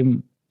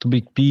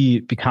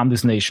we become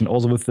this nation,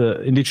 also with the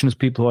indigenous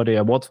people who are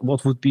there?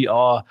 What would be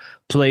our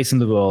place in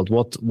the world?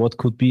 What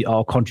could be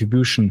our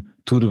contribution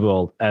to the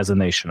world as a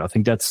nation? I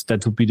think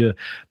that would be the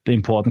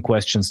important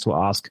questions to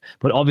ask.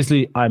 But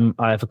obviously, I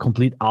have a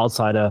complete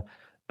outsider.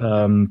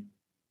 The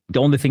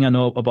only thing I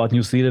know about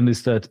New Zealand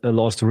is that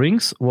Lord of the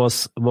Rings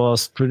was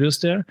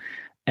produced there.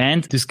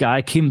 And this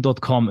guy,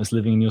 Kim.com, is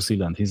living in New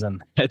Zealand. He's a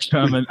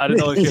German. I don't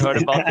know if you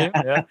heard about him.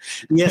 Yeah.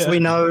 Yes, we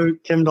know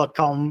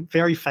Kim.com,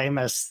 very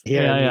famous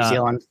here in New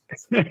Zealand.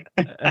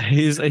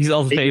 He's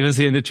also famous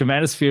here in the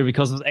Germanosphere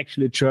because he was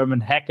actually a German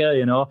hacker,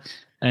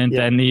 and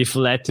then he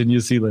fled to New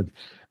Zealand.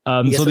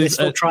 So they're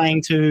still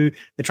trying to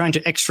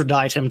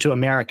extradite him to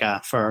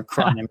America for a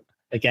crime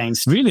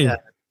against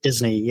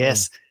Disney.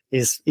 Yes,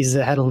 he's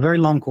had a very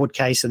long court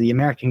case. So the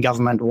American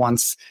government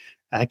wants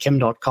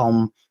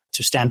Kim.com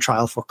to stand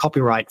trial for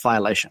copyright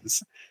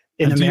violations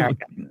in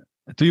America.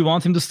 Do you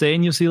want him to stay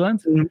in New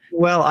Zealand?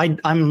 Well, I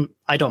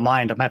don't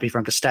mind. I'm happy for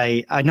him to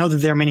stay. I know that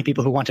there are many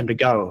people who want him to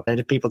go.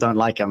 That people don't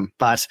like him,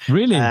 but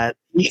really,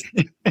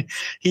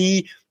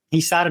 he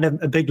started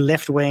a big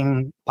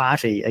left-wing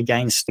party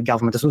against the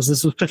government. This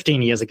was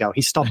 15 years ago.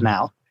 He stopped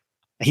now.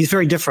 He's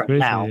very different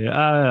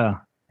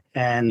now.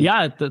 And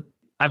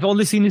I've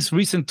only seen his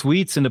recent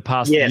tweets in the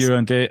past year,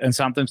 and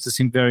sometimes they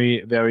seem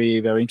very,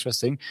 very, very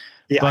interesting.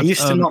 Yeah, I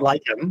used to not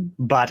like him,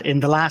 but in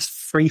the last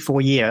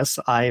 3-4 years,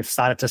 I've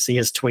started to see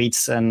his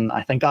tweets, and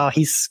I think,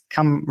 he's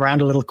come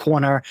around a little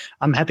corner.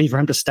 I'm happy for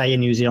him to stay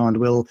in New Zealand.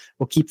 We'll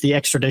keep the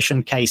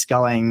extradition case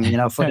going,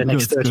 for the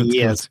next 30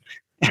 years.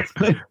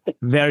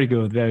 Very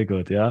good, very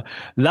good. Yeah,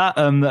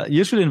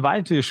 you should invite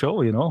him to your show,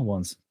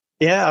 once.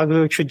 Yeah,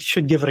 we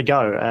should give it a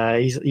go.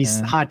 He's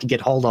hard to get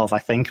hold of, I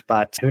think,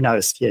 but who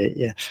knows?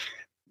 Yeah.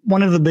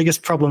 One of the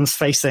biggest problems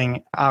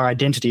facing our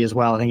identity as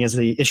well, I think, is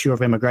the issue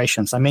of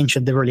immigration. So I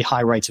mentioned the really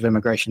high rates of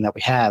immigration that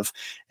we have.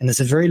 And there's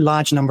a very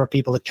large number of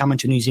people that come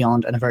into New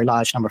Zealand and a very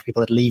large number of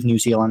people that leave New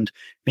Zealand.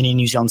 Many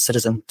New Zealand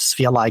citizens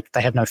feel like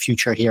they have no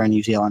future here in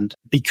New Zealand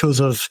because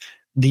of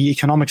the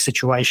economic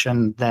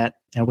situation that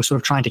we're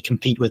sort of trying to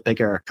compete with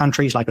bigger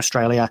countries like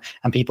Australia,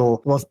 and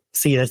people will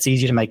see that it's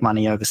easier to make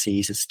money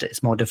overseas.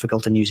 It's more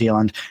difficult in New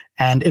Zealand,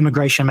 and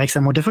immigration makes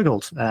that more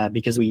difficult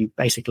because we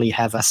basically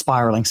have a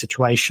spiraling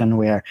situation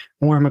where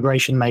more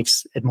immigration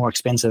makes it more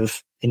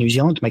expensive in New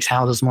Zealand. It makes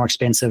houses more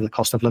expensive. The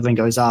cost of living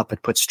goes up.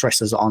 It puts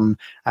stresses on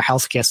our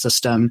healthcare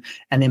system,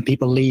 and then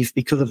people leave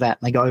because of that.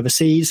 And they go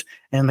overseas,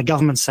 and the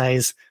government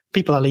says,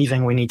 people are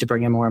leaving, we need to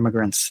bring in more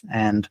immigrants.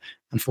 And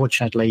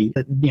unfortunately,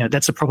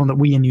 that's a problem that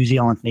we in New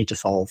Zealand need to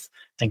solve,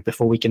 I think,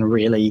 before we can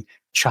really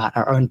chart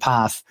our own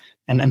path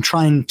and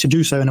trying to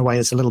do so in a way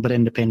that's a little bit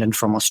independent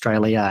from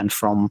Australia and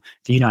from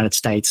the United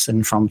States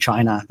and from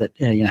China that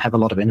have a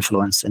lot of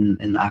influence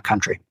in our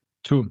country.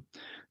 True.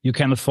 You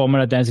cannot form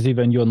an identity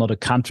when you're not a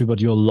country, but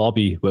you're a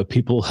lobby where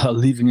people are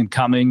leaving and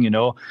coming, and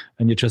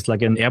you're just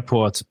like an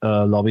airport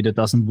lobby that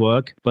doesn't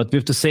work. But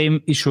with the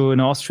same issue in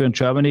Austria and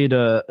Germany,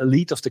 the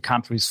elite of the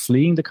country is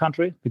fleeing the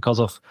country because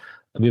of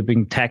we're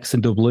being taxed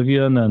into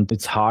oblivion, and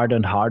it's harder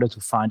and harder to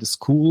find a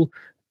school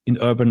in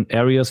urban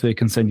areas where you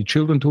can send your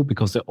children to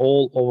because they're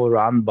all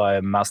overrun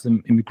by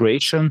Muslim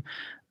immigration.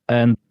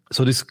 And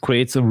so this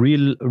creates a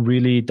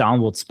really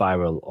downward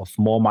spiral of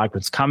more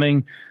migrants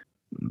coming,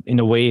 in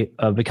a way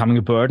becoming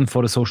a burden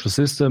for the social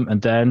system,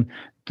 and then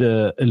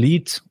the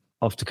elite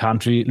of the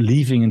country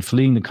leaving and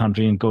fleeing the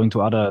country and going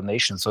to other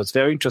nations. So it's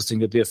very interesting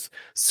that we have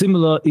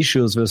similar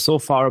issues. We're so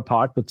far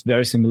apart, but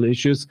very similar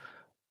issues,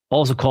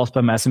 also caused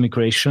by mass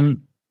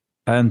immigration.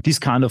 And this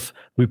kind of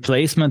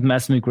replacement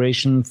mass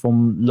immigration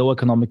from low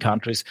economic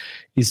countries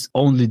is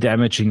only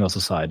damaging our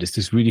societies.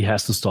 This really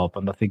has to stop.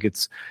 And I think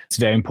it's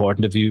very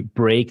important that we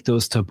break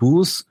those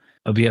taboos.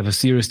 We have a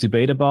serious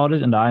debate about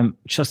it, and I'm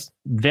just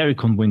very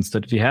convinced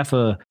that if we have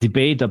a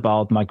debate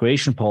about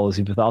migration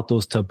policy without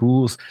those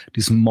taboos,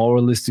 this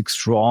moralistic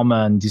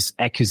strawman, and these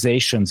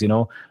accusations,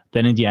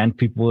 then in the end,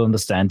 people will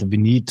understand that we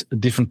need a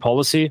different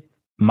policy.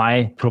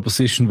 My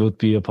proposition would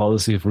be a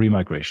policy of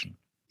remigration.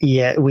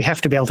 Yeah, we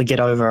have to be able to get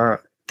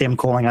over them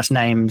calling us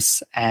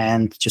names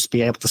and just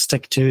be able to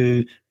stick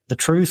to the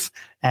truth,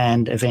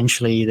 and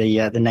eventually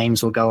the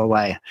names will go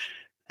away.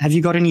 Have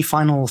you got any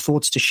final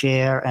thoughts to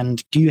share?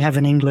 And do you have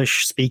an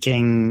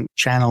English-speaking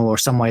channel or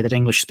some way that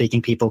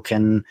English-speaking people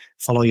can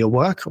follow your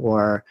work?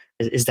 Or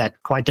is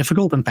that quite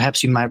difficult? And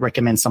perhaps you might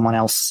recommend someone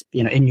else,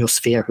 in your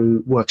sphere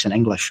who works in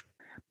English.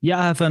 Yeah,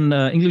 I have an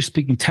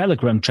English-speaking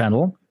Telegram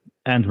channel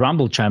and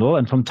Rumble channel.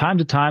 And from time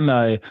to time,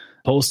 I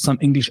post some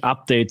English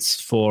updates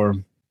for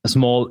a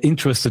small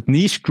interested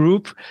niche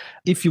group.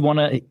 If you want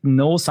to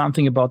know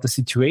something about the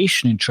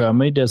situation in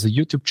Germany, there's a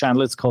YouTube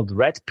channel. It's called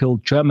Red Pill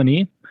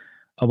Germany.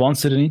 I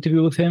once did an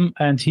interview with him,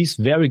 and he's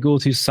very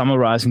good. He's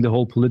summarizing the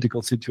whole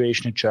political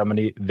situation in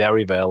Germany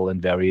very well and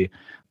very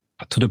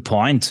to the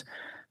point.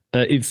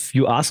 If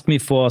you ask me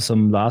for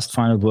some last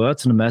final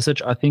words and a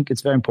message, I think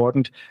it's very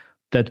important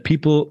that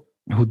people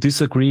who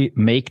disagree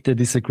make the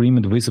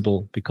disagreement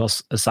visible,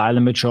 because a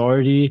silent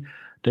majority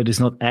that is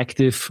not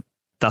active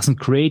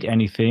doesn't create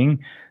anything.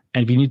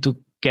 And we need to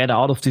get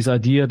out of this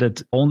idea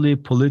that only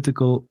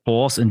political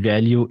force and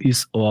value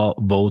is our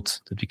vote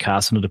that we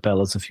cast into the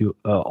ballots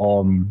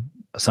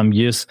some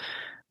years.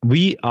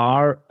 We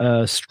are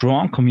a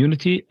strong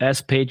community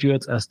as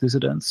patriots, as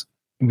dissidents.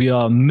 We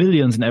are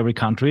millions in every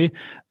country.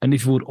 And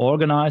if you would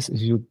organize, if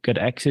you get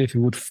active,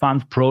 you would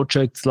fund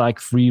projects like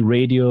free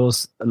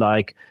radios,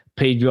 like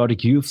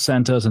patriotic youth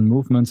centers and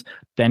movements,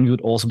 then you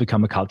would also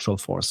become a cultural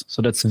force.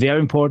 So that's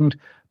very important.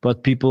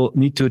 But people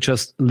need to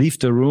just leave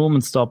the room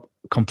and stop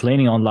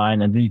complaining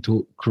online, and need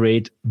to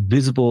create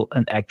visible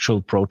and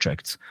actual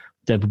projects.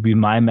 That would be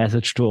my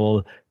message to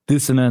all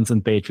dissidents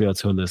and patriots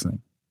who are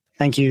listening.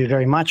 Thank you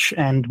very much.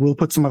 And we'll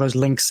put some of those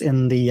links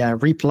in the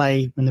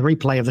replay when the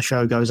replay of the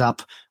show goes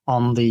up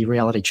on the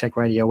Reality Check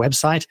Radio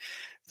website.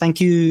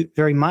 Thank you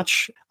very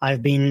much.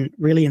 I've been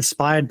really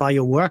inspired by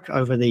your work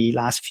over the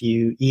last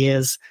few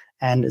years,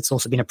 and it's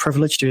also been a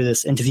privilege to do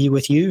this interview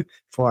with you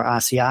for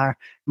RCR.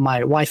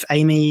 My wife,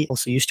 Amy,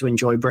 also used to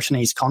enjoy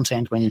Brittany's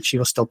content when she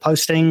was still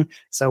posting.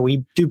 So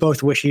we do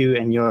both wish you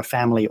and your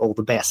family all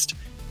the best.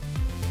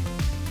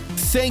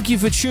 Thank you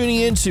for tuning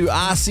in to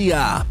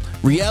RCR,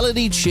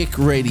 Reality Check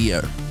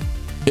Radio.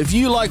 If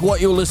you like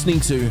what you're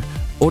listening to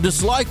or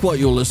dislike what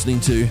you're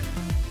listening to,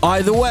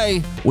 either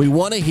way, we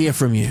want to hear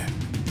from you.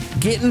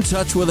 Get in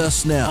touch with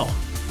us now.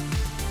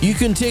 You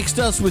can text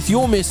us with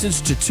your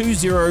message to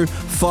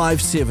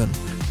 2057.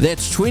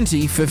 That's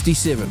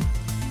 2057.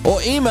 Or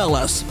email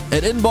us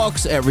at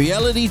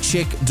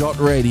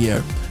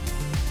inbox@realitycheck.radio.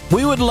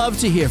 We would love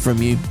to hear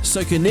from you,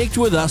 so connect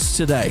with us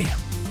today.